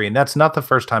 2.23. And that's not the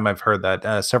first time I've heard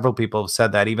that. Several people have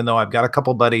said that, even though I've got a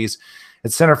couple buddies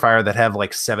at Centerfire that have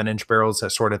like 7-inch barrels,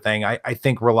 that sort of thing. I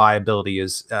think reliability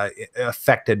is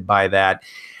affected by that.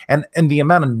 And the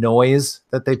amount of noise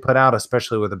that they put out,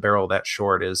 especially with a barrel that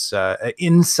short, is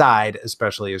inside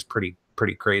especially, is pretty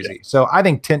crazy. Yeah. So I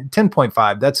think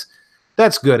 10.5,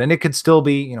 that's good. And it could still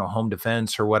be, home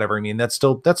defense or whatever. I mean, that's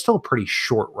still a pretty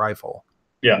short rifle.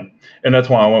 Yeah. And that's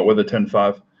why I went with a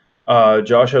 10.5.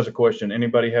 Josh has a question.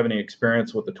 Anybody have any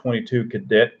experience with the 22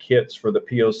 cadet kits for the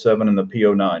PO7 and the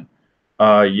PO9?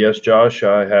 Yes, Josh,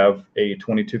 I have a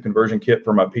 22 conversion kit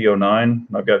for my PO9.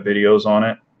 I've got videos on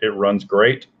it. It runs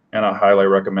great, and I highly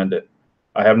recommend it.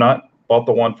 I have not bought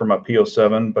the one for my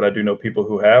PO7, but I do know people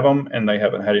who have them, and they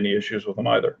haven't had any issues with them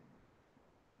either.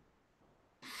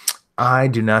 I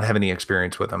do not have any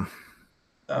experience with them.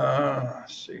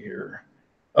 Let's see here.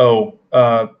 Oh,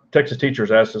 Texas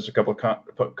Teachers asked us a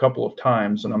couple of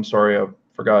times, and I'm sorry, I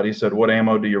forgot. He said, what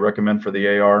ammo do you recommend for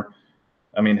the AR?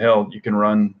 I mean, hell, you can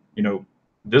run,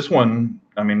 this one,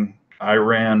 I mean, I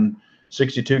ran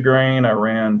 62 grain, I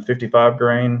ran 55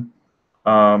 grain,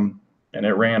 and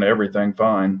it ran everything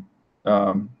fine.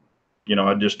 You know,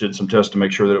 I just did some tests to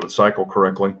make sure that it would cycle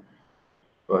correctly.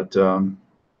 But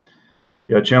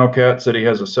yeah, Channel Cat said he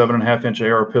has a 7.5-inch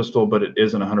AR pistol, but it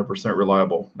isn't 100%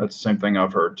 reliable. That's the same thing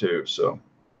I've heard too. So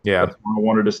Yeah. that's why I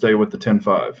wanted to stay with the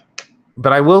 10.5.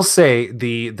 But I will say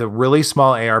the really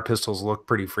small AR pistols look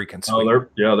pretty freaking Oh, sweet.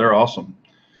 they're awesome.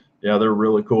 Yeah, they're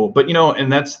really cool. But you know,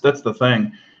 and that's the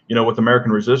thing. You know, with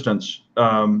American Resistance,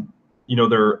 you know,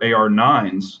 their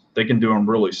AR9s, they can do them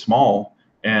really small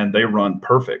and they run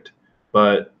perfect.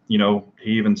 But you know,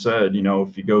 he even said, you know,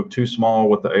 if you go too small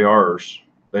with the ARs,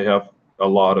 they have a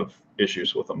lot of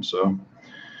issues with them. So,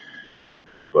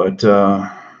 but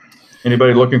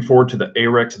anybody looking forward to the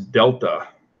AREX Delta?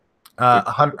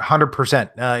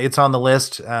 100%. It's on the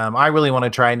list. I really want to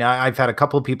try now. I've had a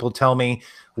couple of people tell me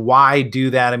why do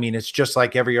that. I mean, it's just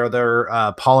like every other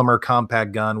polymer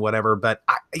compact gun, whatever. But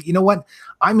you know what?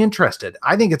 I'm interested.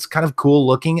 I think it's kind of cool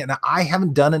looking, and I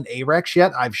haven't done an AREX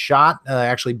yet. I've shot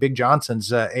actually Big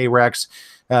Johnson's AREX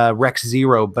Rex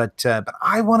Zero, but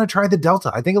I want to try the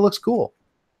Delta. I think it looks cool.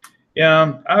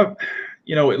 Yeah,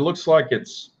 you know, it looks like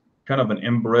it's kind of an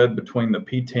inbred between the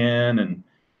P10 and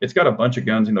it's got a bunch of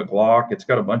guns in the Glock. It's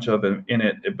got a bunch of them in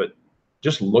it, but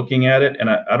just looking at it, and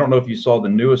I don't know if you saw the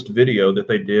newest video that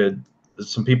they did.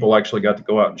 Some people actually got to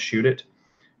go out and shoot it,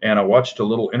 and I watched a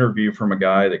little interview from a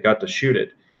guy that got to shoot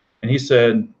it, and he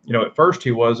said, you know, at first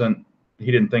he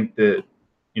didn't think that,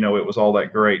 you know, it was all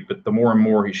that great, but the more and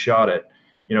more he shot it,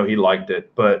 you know, he liked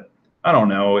it. But I don't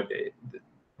know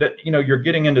that, you know, you're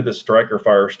getting into this striker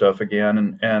fire stuff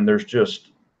again, and there's just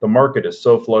the market is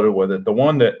so flooded with it. The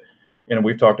one that, you know,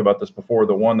 we've talked about this before.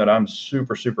 The one that I'm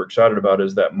super excited about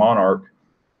is that Monarch.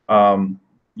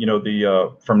 You know,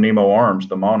 the from Nemo Arms,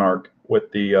 the Monarch with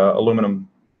the aluminum.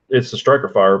 It's a striker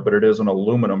fire, but it is an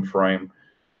aluminum frame.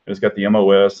 It's got the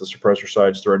MOS, the suppressor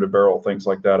sides, threaded barrel, things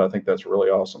like that. I think that's really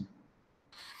awesome.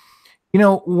 You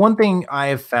know, one thing I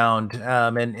have found,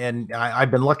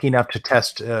 I've been lucky enough to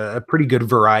test a pretty good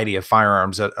variety of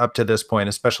firearms up to this point,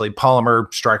 especially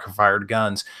polymer striker fired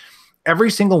guns.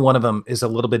 Every single one of them is a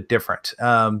little bit different.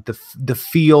 The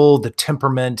feel, the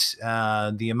temperament,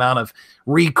 the amount of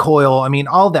recoil. I mean,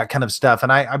 all that kind of stuff.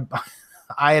 And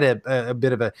I had a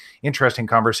bit of an interesting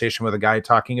conversation with a guy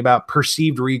talking about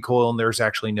perceived recoil, and there's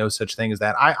actually no such thing as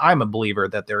that. I'm a believer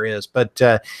that there is, but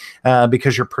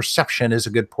because your perception is a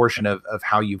good portion of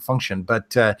how you function.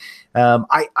 But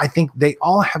I think they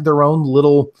all have their own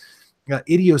little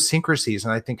idiosyncrasies,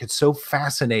 and I think it's so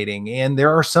fascinating. And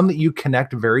there are some that you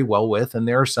connect very well with, and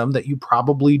there are some that you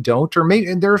probably don't, or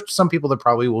maybe, and there are some people that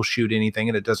probably will shoot anything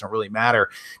and it doesn't really matter.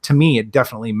 To me, it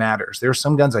definitely matters. There are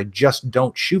some guns I just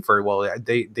don't shoot very well.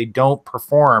 They don't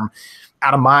perform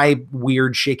out of my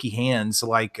weird shaky hands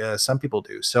like some people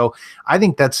do. So I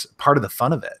think that's part of the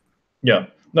fun of it. Yeah,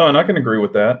 no, and I can agree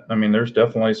with that. I mean, there's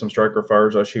definitely some striker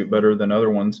fires I shoot better than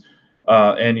other ones.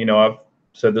 And you know, I've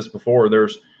said this before.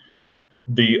 There's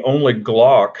the only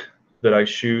Glock that I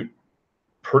shoot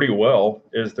pretty well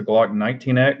is the Glock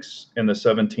 19X and the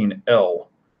 17L,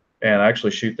 and I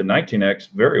actually shoot the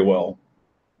 19X very well.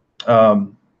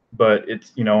 But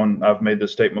it's, you know, and I've made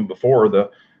this statement before, the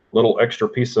little extra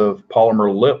piece of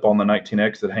polymer lip on the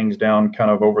 19X that hangs down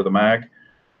kind of over the mag,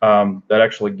 that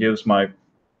actually gives my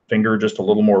finger just a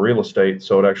little more real estate,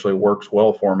 so it actually works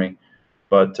well for me.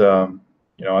 But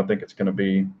you know, I think it's going to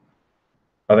be,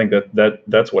 I think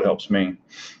that's what helps me.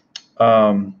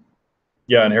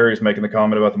 Yeah, and Harry's making the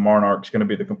comment about the Monarch's going to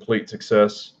be the complete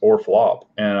success or flop,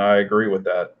 and I agree with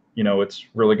that. You know, it's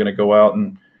really going to go out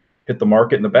and hit the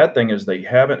market. And the bad thing is they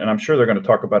haven't, and I'm sure they're going to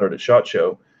talk about it at SHOT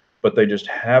Show, but they just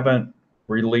haven't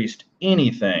released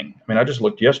anything. I mean, I just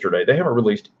looked yesterday; they haven't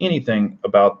released anything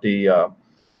about the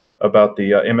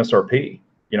MSRP.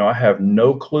 You know, I have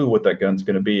no clue what that gun's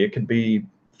going to be. It could be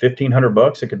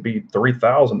 $1,500. It could be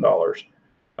 $3,000.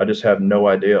 I just have no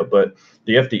idea. But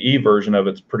the FDE version of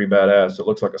it's pretty badass. It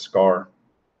looks like a SCAR.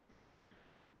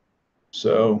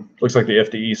 So looks like the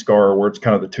FDE SCAR where it's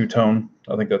kind of the two-tone.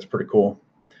 I think that's pretty cool.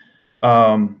 You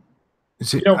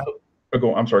know,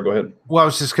 I'm sorry, go ahead. Well, I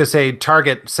was just going to say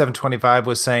Target 725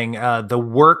 was saying the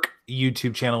Work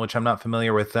YouTube channel, which I'm not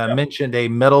familiar with, mentioned a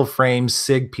metal frame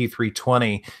SIG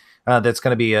P320 that's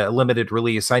going to be a limited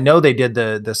release. I know they did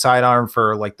the sidearm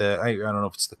for like I don't know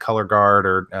if it's the Color Guard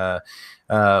or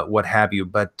what have you,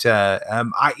 but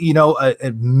you know,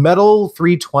 a metal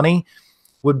 320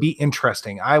 would be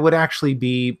interesting. I would actually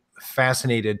be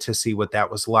fascinated to see what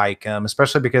that was like,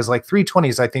 especially because like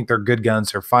 320s, I think they're good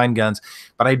guns, they're fine guns,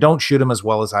 but I don't shoot them as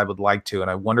well as I would like to.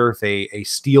 And I wonder if a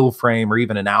steel frame or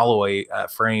even an alloy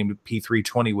framed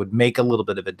P320 would make a little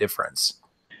bit of a difference.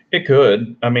 It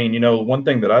could. I mean, one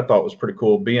thing that I thought was pretty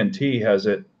cool, B&T has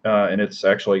it, and it's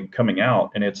actually coming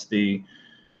out, and it's the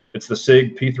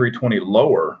SIG P320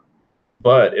 lower,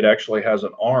 but it actually has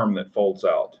an arm that folds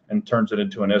out and turns it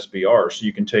into an SBR. So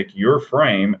you can take your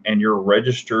frame and your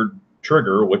registered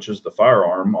trigger, which is the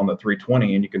firearm on the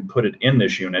 320, and you can put it in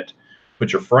this unit,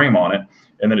 put your frame on it,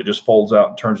 and then it just folds out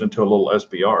and turns into a little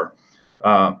SBR.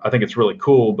 I think it's really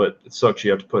cool, but it sucks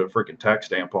you have to put a freaking tax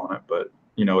stamp on it. But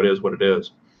it is what it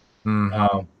is.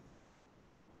 Mm-hmm.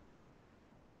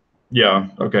 Yeah.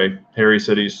 Okay. Harry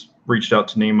said he's reached out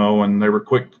to Nemo, and they were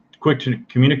quick to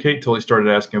communicate till he started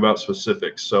asking about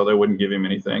specifics, so they wouldn't give him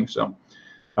anything. So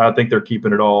I think they're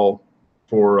keeping it all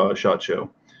for SHOT Show.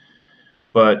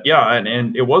 But yeah,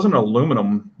 and it wasn't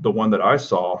aluminum, the one that I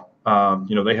saw.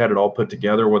 They had it all put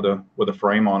together with a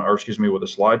frame on, or excuse me, with a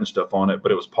slide and stuff on it,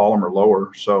 but it was polymer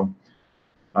lower. So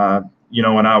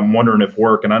and I'm wondering if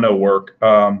Work, and I know Work,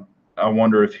 I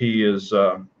wonder if he is,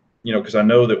 because I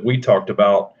know that we talked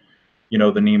about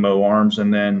the Nemo arms,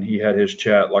 and then he had his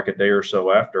chat like a day or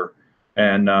so after,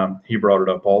 and he brought it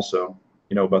up also,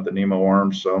 about the Nemo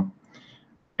arms. So,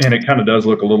 and it kind of does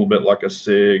look a little bit like a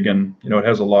SIG, and it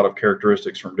has a lot of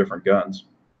characteristics from different guns.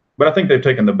 But I think they've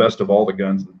taken the best of all the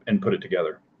guns and put it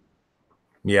together.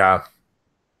 Yeah.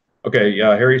 Okay,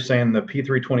 yeah, Harry's saying the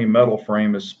P320 metal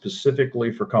frame is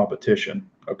specifically for competition.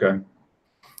 Okay.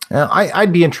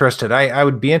 I'd be interested. I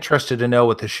would be interested to know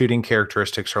what the shooting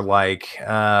characteristics are like.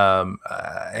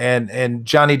 And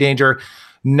Johnny Danger,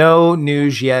 no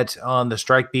news yet on the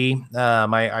Strike B.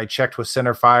 I checked with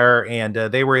Centerfire, and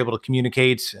they were able to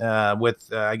communicate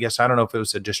with, I guess, I don't know if it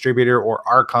was a distributor or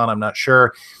Archon, I'm not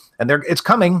sure. And it's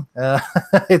coming.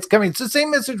 It's coming. It's the same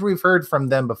message we've heard from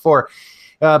them before.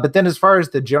 But then as far as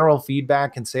the general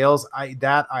feedback and sales,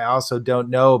 I also don't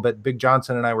know. But Big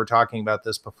Johnson and I were talking about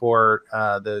this before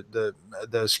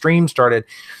the stream started.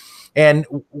 And,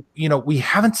 we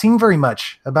haven't seen very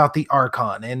much about the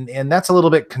Archon, and that's a little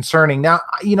bit concerning. Now,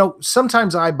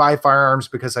 sometimes I buy firearms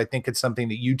because I think it's something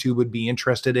that YouTube would be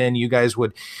interested in, you guys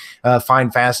would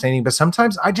find fascinating. But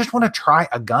sometimes I just want to try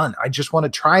a gun. I just want to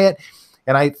try it.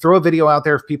 And I throw a video out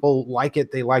there. If people like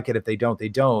it, they like it. If they don't, they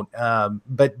don't.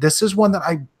 But this is one that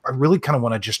I really kind of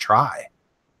want to just try.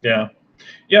 Yeah.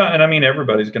 Yeah. And I mean,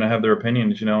 everybody's going to have their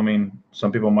opinions. I mean,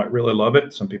 some people might really love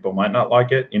it. Some people might not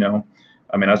like it.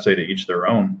 I mean, I say to each their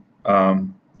own.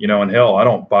 And hell, I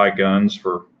don't buy guns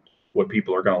for what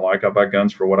people are going to like. I buy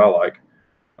guns for what I like.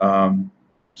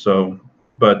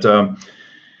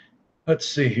 Let's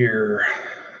see here.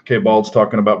 Okay. Bald's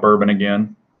talking about bourbon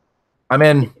again. I'm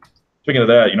in. Speaking of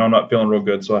that, I'm not feeling real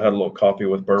good, so I had a little coffee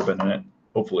with bourbon in it.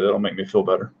 Hopefully that'll make me feel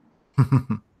better.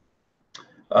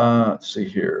 Let's see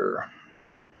here.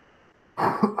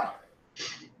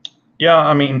 Yeah,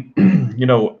 I mean,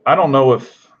 I don't know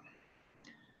if,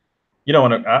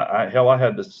 and I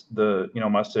had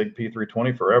my SIG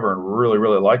P320 forever and really,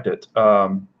 really liked it.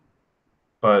 But,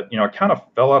 I kind of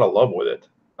fell out of love with it.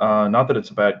 Not that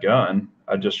it's a bad gun.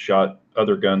 I just shot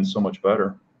other guns so much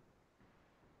better.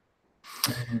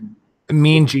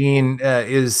 Mean Gene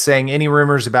is saying, any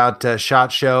rumors about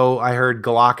SHOT Show? I heard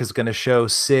Glock is going to show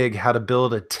SIG how to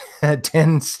build a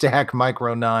 10 stack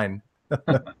Micro 9.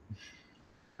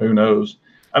 Who knows?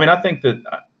 I mean, I think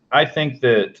that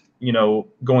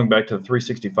going back to the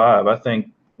 365, I think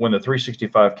when the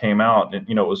 365 came out, and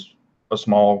it was a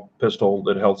small pistol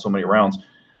that held so many rounds.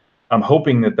 I'm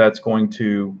hoping that that's going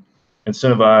to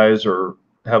incentivize or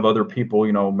have other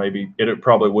people, maybe it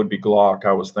probably would be Glock,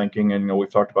 I was thinking, and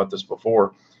we've talked about this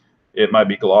before. It might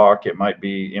be Glock, it might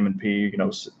be M&P,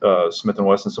 Smith &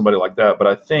 Wesson, somebody like that. But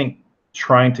I think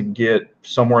trying to get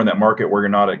somewhere in that market where you're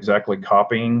not exactly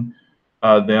copying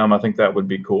them, I think that would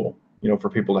be cool, for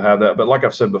people to have that. But like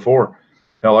I've said before,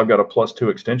 hell, I've got a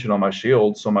 +2 extension on my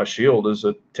shield, so my shield is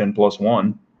a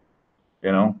 10+1,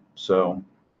 so.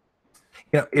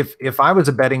 If I was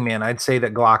a betting man, I'd say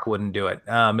that Glock wouldn't do it.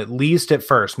 At least at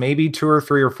first, maybe 2 or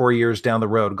 3 or 4 years down the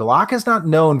road. Glock is not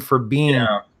known for being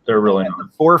they're really at the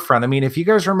forefront. I mean, if you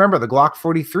guys remember the Glock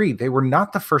 43, they were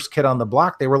not the first kid on the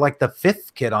block. They were like the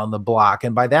 5th kid on the block.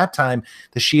 And by that time,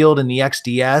 the Shield and the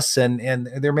XDS, and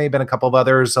there may have been a couple of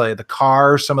others, the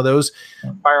CAR, some of those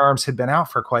firearms had been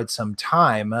out for quite some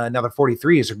time. Now the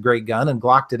 43 is a great gun, and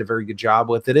Glock did a very good job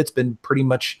with it. It's been pretty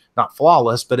much not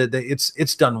flawless, but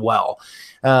it's done well.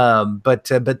 But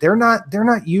they're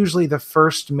not usually the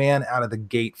first man out of the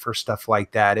gate for stuff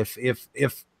like that.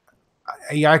 If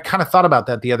I kind of thought about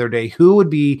that the other day, who would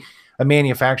be a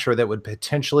manufacturer that would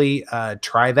potentially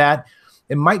try that?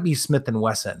 It might be Smith &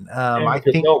 Wesson. I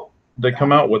think they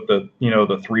come out with the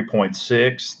the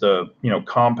 3.6, the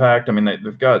compact. I mean,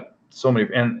 they've got so many,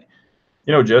 and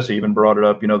Jesse even brought it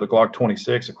up. The Glock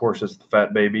 26, of course, is the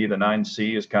fat baby. The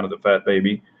 9C is kind of the fat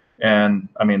baby. And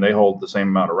I mean, they hold the same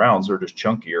amount of rounds. They're just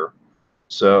chunkier.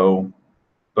 So,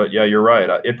 but yeah, you're right.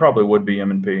 It probably would be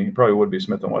M&P. It probably would be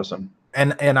Smith & Wesson.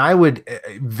 And I would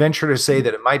venture to say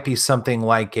that it might be something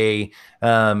like a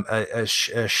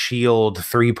Shield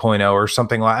 3.0 or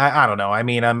something like, I don't know. I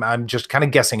mean, I'm just kind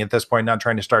of guessing at this point, not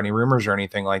trying to start any rumors or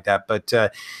anything like that. But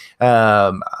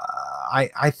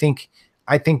I think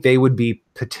they would be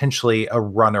potentially a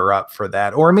runner up for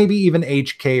that, or maybe even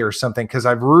HK or something, because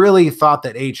I've really thought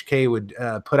that HK would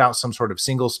put out some sort of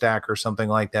single stack or something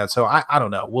like that. So I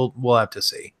don't know. We'll have to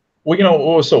see. Well,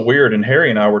 what was so weird, and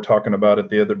Harry and I were talking about it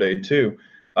the other day too.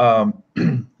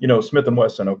 Smith &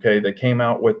 Wesson, okay, they came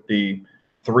out with the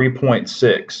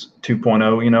 3.6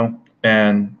 2.0,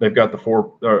 and they've got the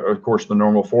of course, the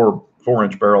normal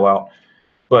 4-inch barrel out.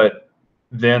 But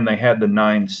then they had the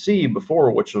 9C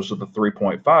before, which was the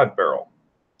 3.5 barrel.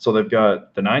 So they've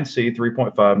got the 9C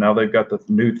 3.5. Now they've got the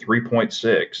new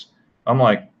 3.6. I'm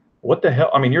like, what the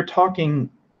hell? I mean, you're talking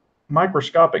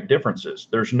microscopic differences.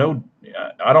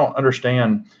 I don't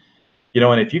understand,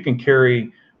 and if you can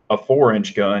carry a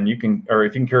 4-inch gun, or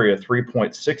if you can carry a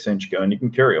 3.6-inch gun, you can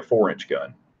carry a 4-inch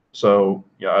gun. So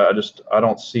yeah, I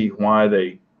don't see why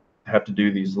they have to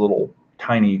do these little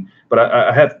tiny, but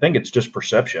I think it's just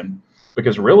perception,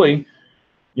 because really,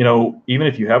 even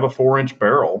if you have a 4-inch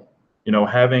barrel,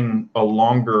 having a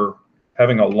longer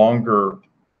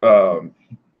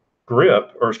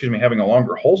grip, or excuse me, having a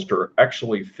longer holster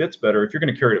actually fits better if you're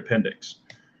going to carry an appendix,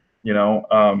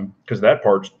 because that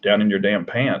part's down in your damn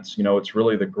pants. It's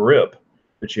really the grip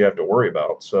that you have to worry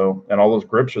about. So, and all those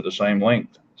grips are the same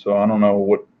length. So I don't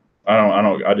know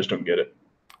I just don't get it.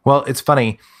 Well, it's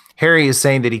funny. Harry is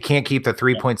saying that he can't keep the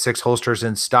 3.6 holsters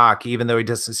in stock, even though he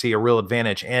doesn't see a real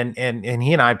advantage. And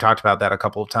he and I have talked about that a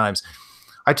couple of times.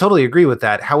 I totally agree with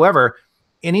that. However,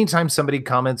 anytime somebody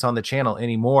comments on the channel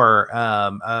anymore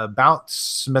about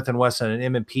Smith & Wesson and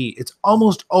M&P, it's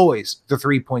almost always the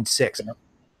 3.6. Yeah.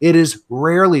 It is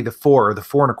rarely the 4 or the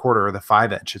 4.25 or the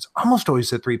 5-inch. It's almost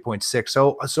always the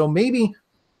 3.6. So maybe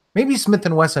Smith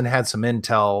 & Wesson had some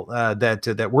intel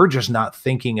that we're just not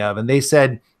thinking of. And they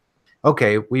said,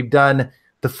 okay, we've done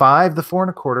the 5, the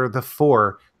 4.25, the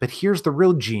 4, but here's the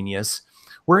real genius.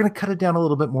 We're going to cut it down a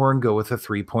little bit more and go with a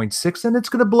 3.6, and it's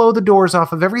going to blow the doors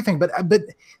off of everything. But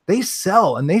they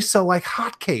sell, and they sell like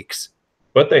hotcakes.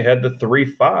 But they had the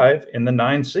 3.5 in the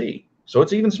 9C, so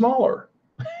it's even smaller.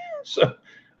 So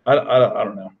I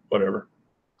don't know, whatever.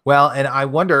 Well, and I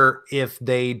wonder if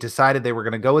they decided they were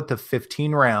going to go with the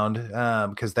 15 round,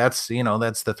 because that's the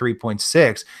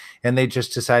 3.6, and they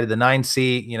just decided the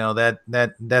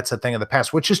 9C, that's a thing of the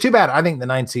past, which is too bad. I think the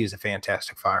 9C is a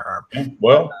fantastic firearm.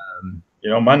 Well,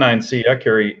 my 9C, I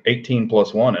carry 18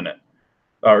 plus 1 in it,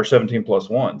 or 17 plus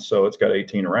 1. So it's got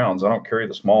 18 rounds. I don't carry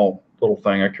the small little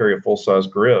thing. I carry a full-size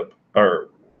grip, or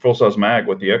full-size mag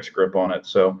with the X grip on it.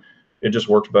 So it just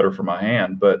works better for my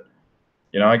hand. But,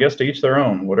 I guess to each their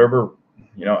own, whatever,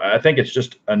 I think it's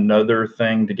just another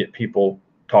thing to get people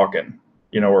talking,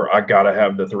 where I got to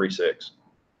have the 3.6.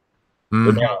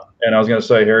 Mm-hmm. And I was going to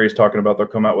say, Harry's talking about they'll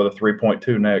come out with a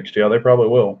 3.2 next. Yeah, they probably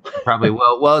will. Probably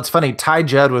will. Well, it's funny. Ty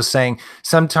Judd was saying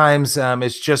sometimes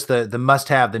it's just the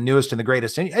must-have, the newest and the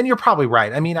greatest. And you're probably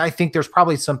right. I mean, I think there's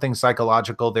probably something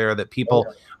psychological there that people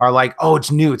are like, oh,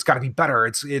 it's new. It's got to be better.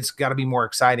 It's got to be more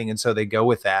exciting. And so they go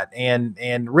with that. And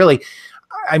really,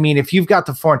 I mean, if you've got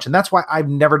the 4-inch, and that's why I've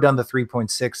never done the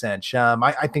 3.6-inch.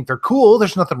 I think they're cool.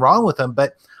 There's nothing wrong with them.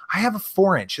 But I have a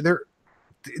 4-inch.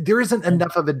 There isn't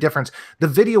enough of a difference. The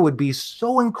video would be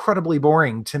so incredibly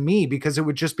boring to me, because it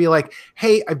would just be like,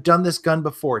 hey, I've done this gun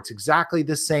before. It's exactly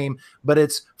the same, but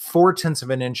it's 0.4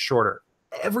 of an inch shorter.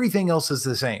 Everything else is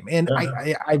the same. And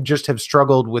I just have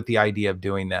struggled with the idea of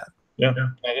doing that. Yeah.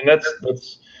 And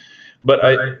that's, but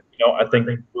I think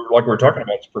like we're talking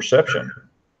about, it's perception.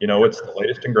 It's the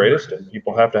latest and greatest, and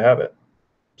people have to have it.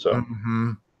 So,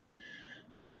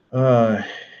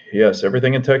 yes,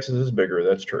 everything in Texas is bigger.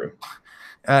 That's true.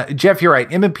 Jeff, you're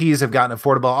right. M&Ps have gotten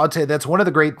affordable. I'll tell you, that's one of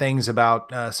the great things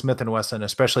about Smith & Wesson,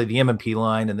 especially the M&P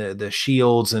line and the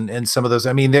shields and some of those.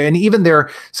 I mean, and even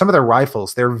some of their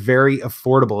rifles, they're very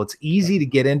affordable. It's easy to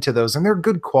get into those, and they're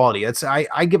good quality.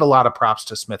 I give a lot of props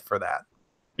to Smith for that.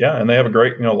 Yeah, and they have a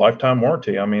great lifetime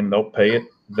warranty. I mean, they'll pay it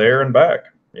there and back.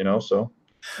 So.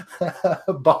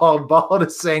 Bald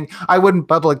is saying, I wouldn't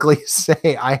publicly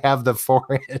say I have the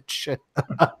 4-inch.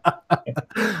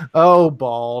 Oh,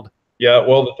 Bald. Yeah,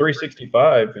 well, the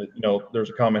 365, there's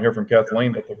a comment here from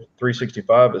Kathleen that the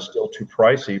 365 is still too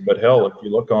pricey. But hell, if you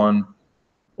look on,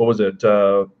 what was it,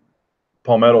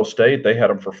 Palmetto State, they had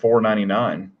them for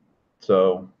 $4.99.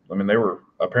 So I mean, they were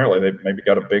apparently they maybe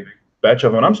got a big batch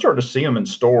of them. And I'm starting to see them in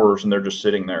stores, and they're just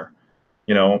sitting there.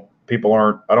 People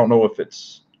aren't. I don't know if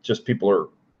it's just people are.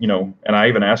 And I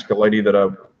even asked a lady that I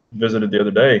visited the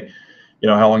other day,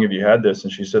 how long have you had this?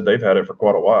 And she said they've had it for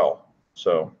quite a while.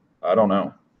 So I don't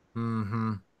know.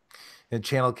 Mm-hmm. And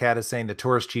Channel Cat is saying the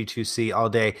Taurus G2C all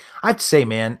day. I have to say,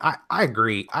 man, I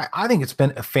agree. I think it's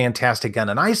been a fantastic gun.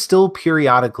 And I still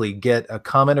periodically get a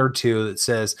comment or two that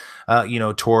says,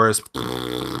 Taurus,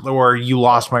 or you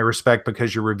lost my respect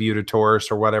because you reviewed a Taurus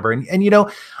or whatever. And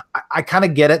I kind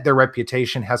of get it. Their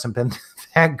reputation hasn't been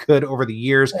that good over the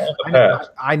years.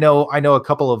 I know a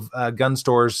couple of gun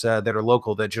stores that are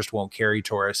local that just won't carry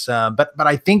Taurus. But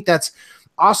I think that's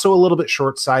also a little bit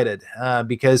short-sighted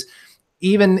because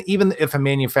even if a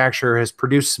manufacturer has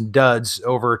produced some duds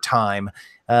over time,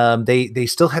 they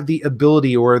still have the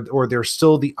ability or there's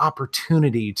still the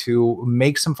opportunity to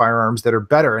make some firearms that are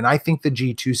better. And I think the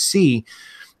G2C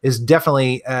is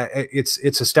definitely it's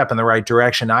a step in the right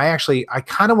direction. I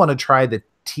kind of want to try the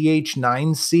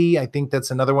TH9C. I think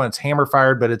that's another one. It's hammer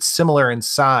fired, but it's similar in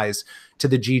size to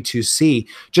the G2C,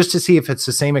 just to see if it's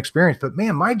the same experience. But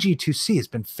man, my G2C has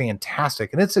been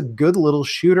fantastic, and it's a good little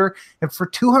shooter. And for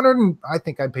 200, I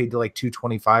think I paid to like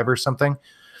 225 or something.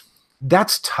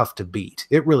 That's tough to beat.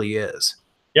 It really is.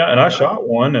 Yeah, and I shot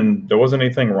one, and there wasn't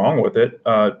anything wrong with it.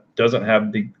 Doesn't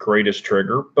have the greatest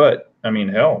trigger, but I mean,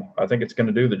 hell, I think it's going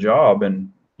to do the job.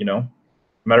 And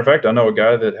matter of fact, I know a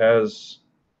guy that has.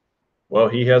 Well,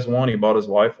 he has one. He bought his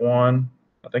wife one.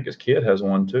 I think his kid has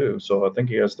one too. So I think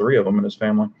he has 3 of them in his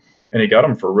family, and he got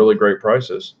them for really great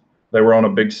prices. They were on a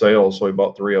big sale, so he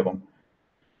bought 3 of them.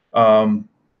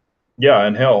 Yeah,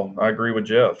 and hell, I agree with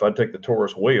Jeff. I'd take the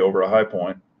Taurus way over a High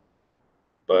Point.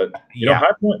 But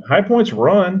High Points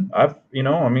run. I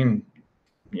mean,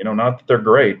 not that they're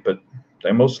great, but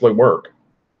they mostly work.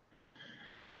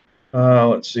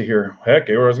 Let's see here. Heck,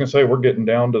 I was gonna say we're getting.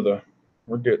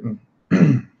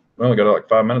 We only got like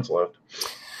 5 minutes left.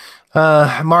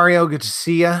 Mario, good to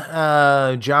see you.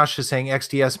 Josh is saying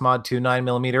XDS Mod 2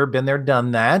 9mm. Been there,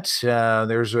 done that.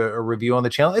 There's a review on the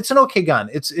channel. It's an okay gun.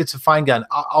 It's a fine gun.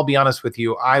 I'll be honest with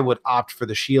you. I would opt for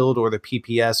the Shield or the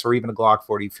PPS or even a Glock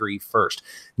 43 first.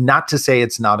 Not to say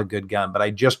it's not a good gun, but I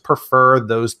just prefer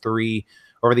those 3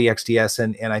 over the XDS.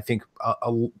 And I think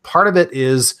a part of it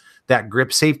is that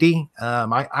grip safety.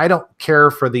 I don't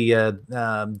care for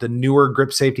the newer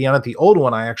grip safety on it. The old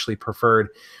one I actually preferred.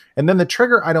 And then the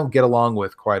trigger I don't get along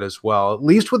with quite as well. At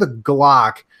least with a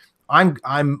Glock,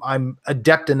 I'm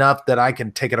adept enough that I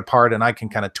can take it apart and I can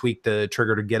kind of tweak the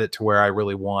trigger to get it to where I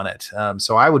really want it.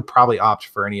 So I would probably opt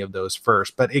for any of those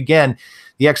first. But again,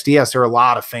 the XDS, there are a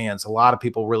lot of fans. A lot of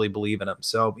people really believe in them.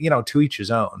 So, to each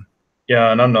his own.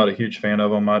 Yeah, and I'm not a huge fan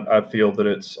of them. I feel that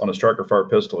it's on a striker fire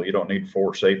pistol. You don't need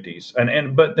 4 safeties.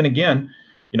 But then again,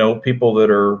 people that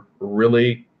are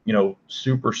really,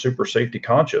 super safety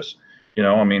conscious.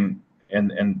 I mean,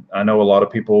 and I know a lot of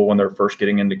people when they're first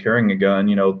getting into carrying a gun,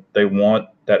 they want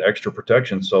that extra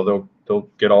protection, so they'll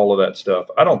get all of that stuff.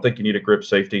 I don't think you need a grip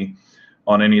safety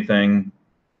on anything,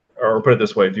 or put it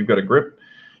this way: if you've got a grip,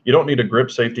 you don't need a grip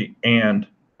safety and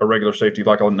a regular safety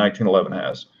like a 1911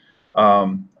 has.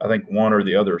 I think one or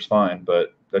the other is fine,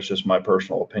 but that's just my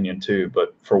personal opinion too.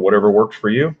 But for whatever works for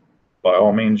you, by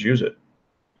all means, use it.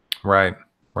 Right.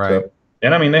 So,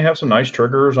 and I mean, they have some nice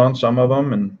triggers on some of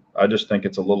them, and I just think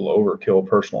it's a little overkill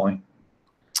personally.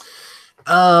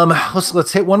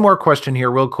 Let's hit one more question here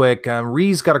real quick.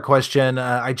 Ree's got a question.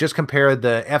 I just compared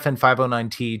the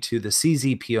FN509T to the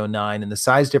CZ-P09, and the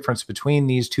size difference between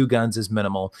these 2 guns is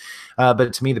minimal.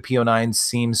 But to me, the P09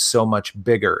 seems so much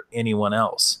bigger. Anyone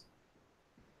else?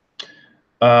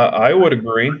 I would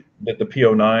agree that the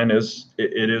P09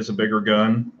 is a bigger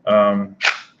gun.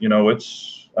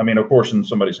 It's, I mean, of course, in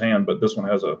somebody's hand, but this one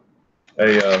has a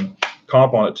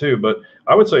comp on it too. But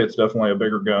I would say it's definitely a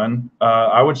bigger gun.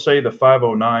 I would say the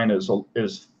 509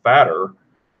 is fatter,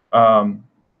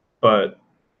 but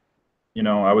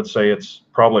I would say it's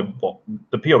probably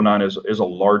the P09 is a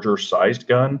larger sized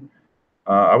gun.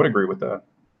 I would agree with that.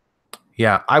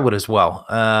 Yeah, I would as well.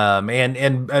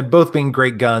 And both being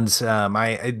great guns.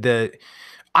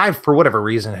 I, for whatever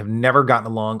reason, have never gotten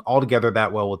along altogether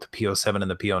that well with the P07 and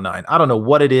the P09. I don't know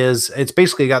what it is. It's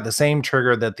basically got the same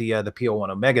trigger that the P01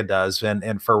 Omega does,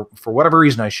 and for whatever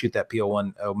reason, I shoot that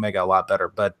P01 Omega a lot better.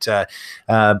 But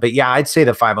yeah, I'd say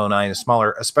the 509 is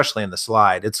smaller, especially in the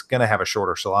slide. It's going to have a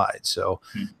shorter slide. So,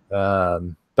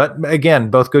 but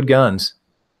again, both good guns.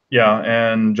 Yeah,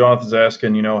 and Jonathan's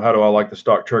asking, how do I like the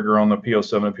stock trigger on the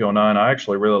P07 and P09? I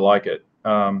actually really like it.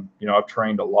 I've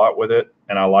trained a lot with it,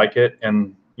 and I like it.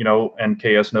 And and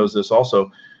KS knows this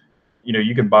also. you know,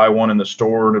 you can buy one in the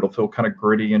store and it'll feel kind of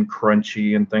gritty and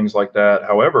crunchy and things like that.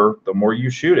 However, the more you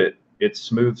shoot it, it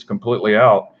smooths completely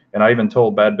out. And I even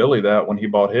told Bad Billy that when he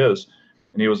bought his,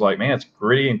 and he was like, man, it's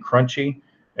gritty and crunchy.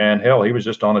 And hell, he was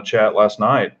just on a chat last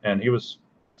night and he was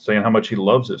saying how much he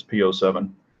loves his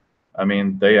P07. I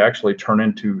mean, they actually turn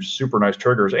into super nice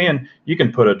triggers, and you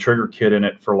can put a trigger kit in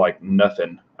it for like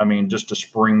nothing. I mean, just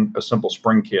a simple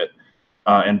spring kit,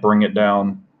 and bring it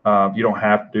down. You don't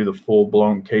have to do the full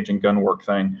blown cage and gun work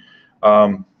thing.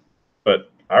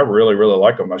 But I really, really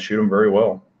like them. I shoot them very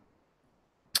well.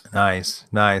 Nice,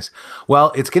 nice.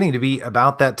 Well, it's getting to be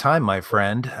about that time, my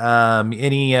friend.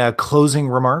 Any closing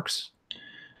remarks?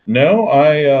 No,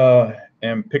 I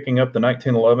am picking up the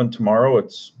 1911 tomorrow.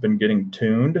 It's been getting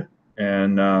tuned,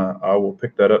 and I will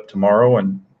pick that up tomorrow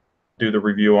and do the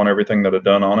review on everything that I've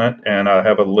done on it. And I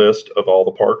have a list of all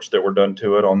the parts that were done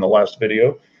to it on the last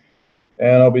video.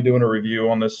 And I'll be doing a review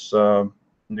on this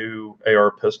new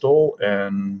AR pistol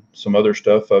and some other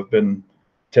stuff I've been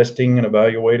testing and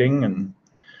evaluating, and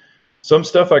some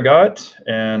stuff I got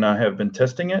and I have been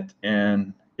testing it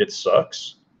and it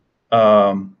sucks.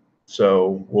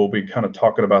 So we'll be kind of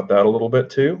talking about that a little bit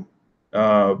too.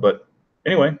 But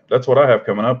anyway, that's what I have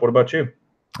coming up. What about you?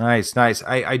 Nice, nice.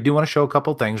 I do want to show a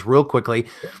couple things real quickly.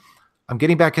 I'm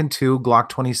getting back into Glock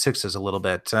 26s a little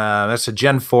bit. That's a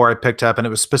Gen 4 I picked up, and it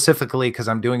was specifically because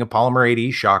I'm doing a Polymer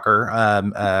 80 shocker,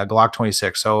 Glock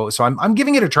 26. So I'm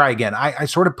giving it a try again. I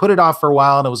sort of put it off for a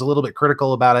while, and I was a little bit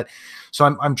critical about it. So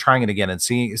I'm trying it again and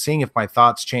seeing if my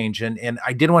thoughts change. And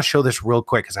I did want to show this real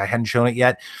quick because I hadn't shown it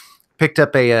yet. Picked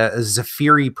up a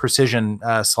Zafiri Precision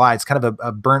slides, kind of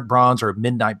a burnt bronze or a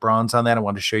midnight bronze on that. I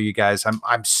wanted to show you guys.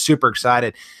 I'm super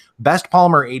excited. Best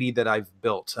Polymer 80 that I've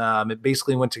built. It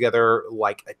basically went together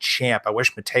like a champ. I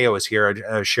wish Mateo was here.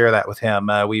 I'd share that with him.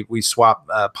 We swap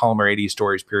Polymer 80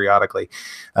 stories periodically.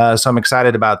 So I'm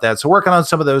excited about that. So working on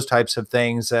some of those types of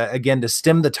things, again, to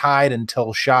stem the tide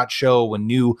until SHOT Show when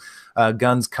new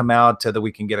guns come out that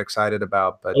we can get excited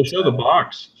about. But show the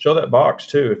box. Show that box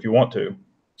too if you want to.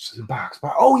 Box.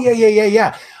 Oh,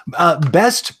 yeah.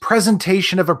 Best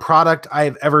presentation of a product I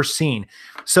have ever seen.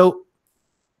 So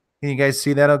can you guys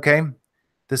see that okay?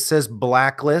 This says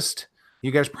Blacklist.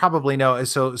 You guys probably know.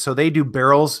 So they do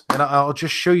barrels, and I'll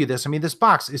just show you this. I mean, this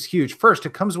box is huge. First,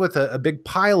 it comes with a big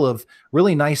pile of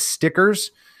really nice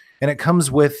stickers, and it comes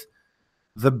with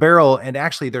the barrel, and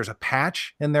actually there's a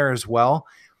patch in there as well.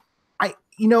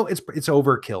 It's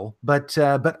overkill, but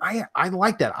I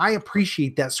like that. I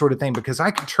appreciate that sort of thing because I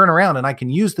can turn around and I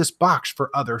can use this box for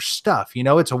other stuff.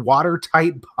 It's a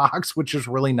watertight box, which is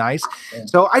really nice. Yeah.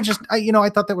 So I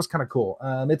thought that was kind of cool.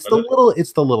 It's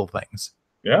the little things.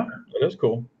 Yeah, that is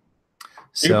cool.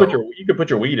 So you could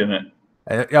put your weed in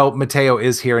it. Mateo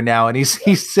is here now, and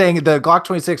he's saying the Glock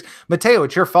 26. Mateo,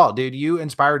 it's your fault, dude. You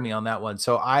inspired me on that one.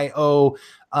 So I owe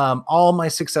all my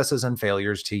successes and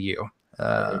failures to you.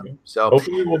 So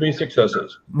hopefully will be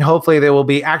successes. Hopefully they will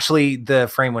be. Actually, the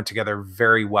frame went together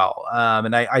very well.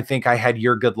 And I think I had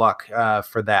your good luck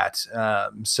for that.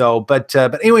 But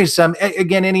anyways,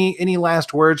 again, any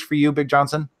last words for you, Big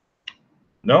Johnson?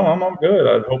 No, I'm all good.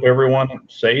 I hope everyone's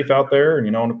safe out there,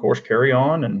 and of course carry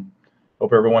on, and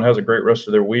hope everyone has a great rest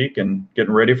of their week and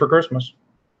getting ready for Christmas.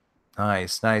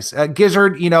 Nice.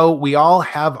 Gizzard, we all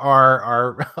have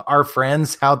our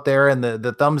friends out there, and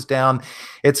the thumbs down.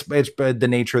 It's the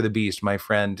nature of the beast, my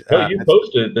friend. You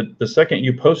posted the second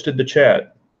you posted the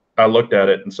chat, I looked at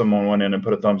it and someone went in and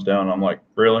put a thumbs down. I'm like,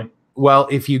 really? Well,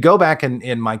 if you go back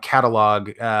in my catalog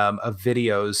of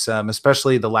videos,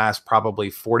 especially the last probably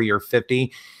 40 or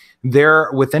 50,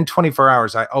 there within 24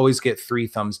 hours, I always get 3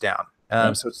 thumbs down.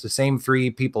 So it's the same 3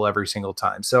 people every single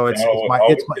time. So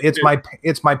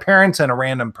it's my parents and a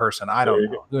random person. I don't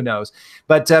know. Who knows?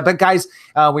 But guys,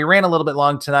 we ran a little bit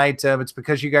long tonight. It's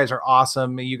because you guys are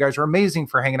awesome. You guys are amazing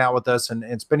for hanging out with us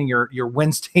and spending your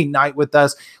Wednesday night with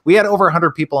us. We had over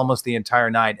 100 people almost the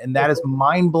entire night, and that is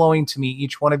mind blowing to me.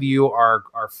 Each one of you are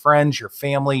friends, your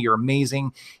family. You're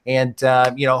amazing, and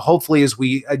hopefully as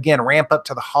we again ramp up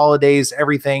to the holidays,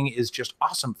 everything is just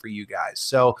awesome for you guys.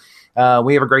 So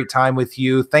we have a great time with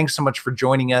you. Thanks so much for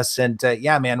joining us. And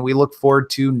yeah, man, we look forward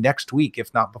to next week,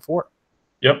 if not before.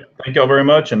 Yep. Thank y'all very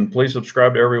much. And please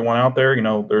subscribe to everyone out there.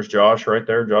 There's Josh right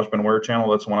there, Josh Benware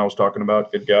channel. That's the one I was talking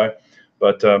about. Good guy.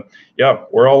 But yeah,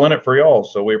 we're all in it for y'all.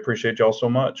 So we appreciate y'all so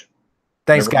much.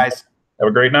 Thanks, guys. Have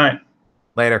a great night.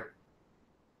 Later.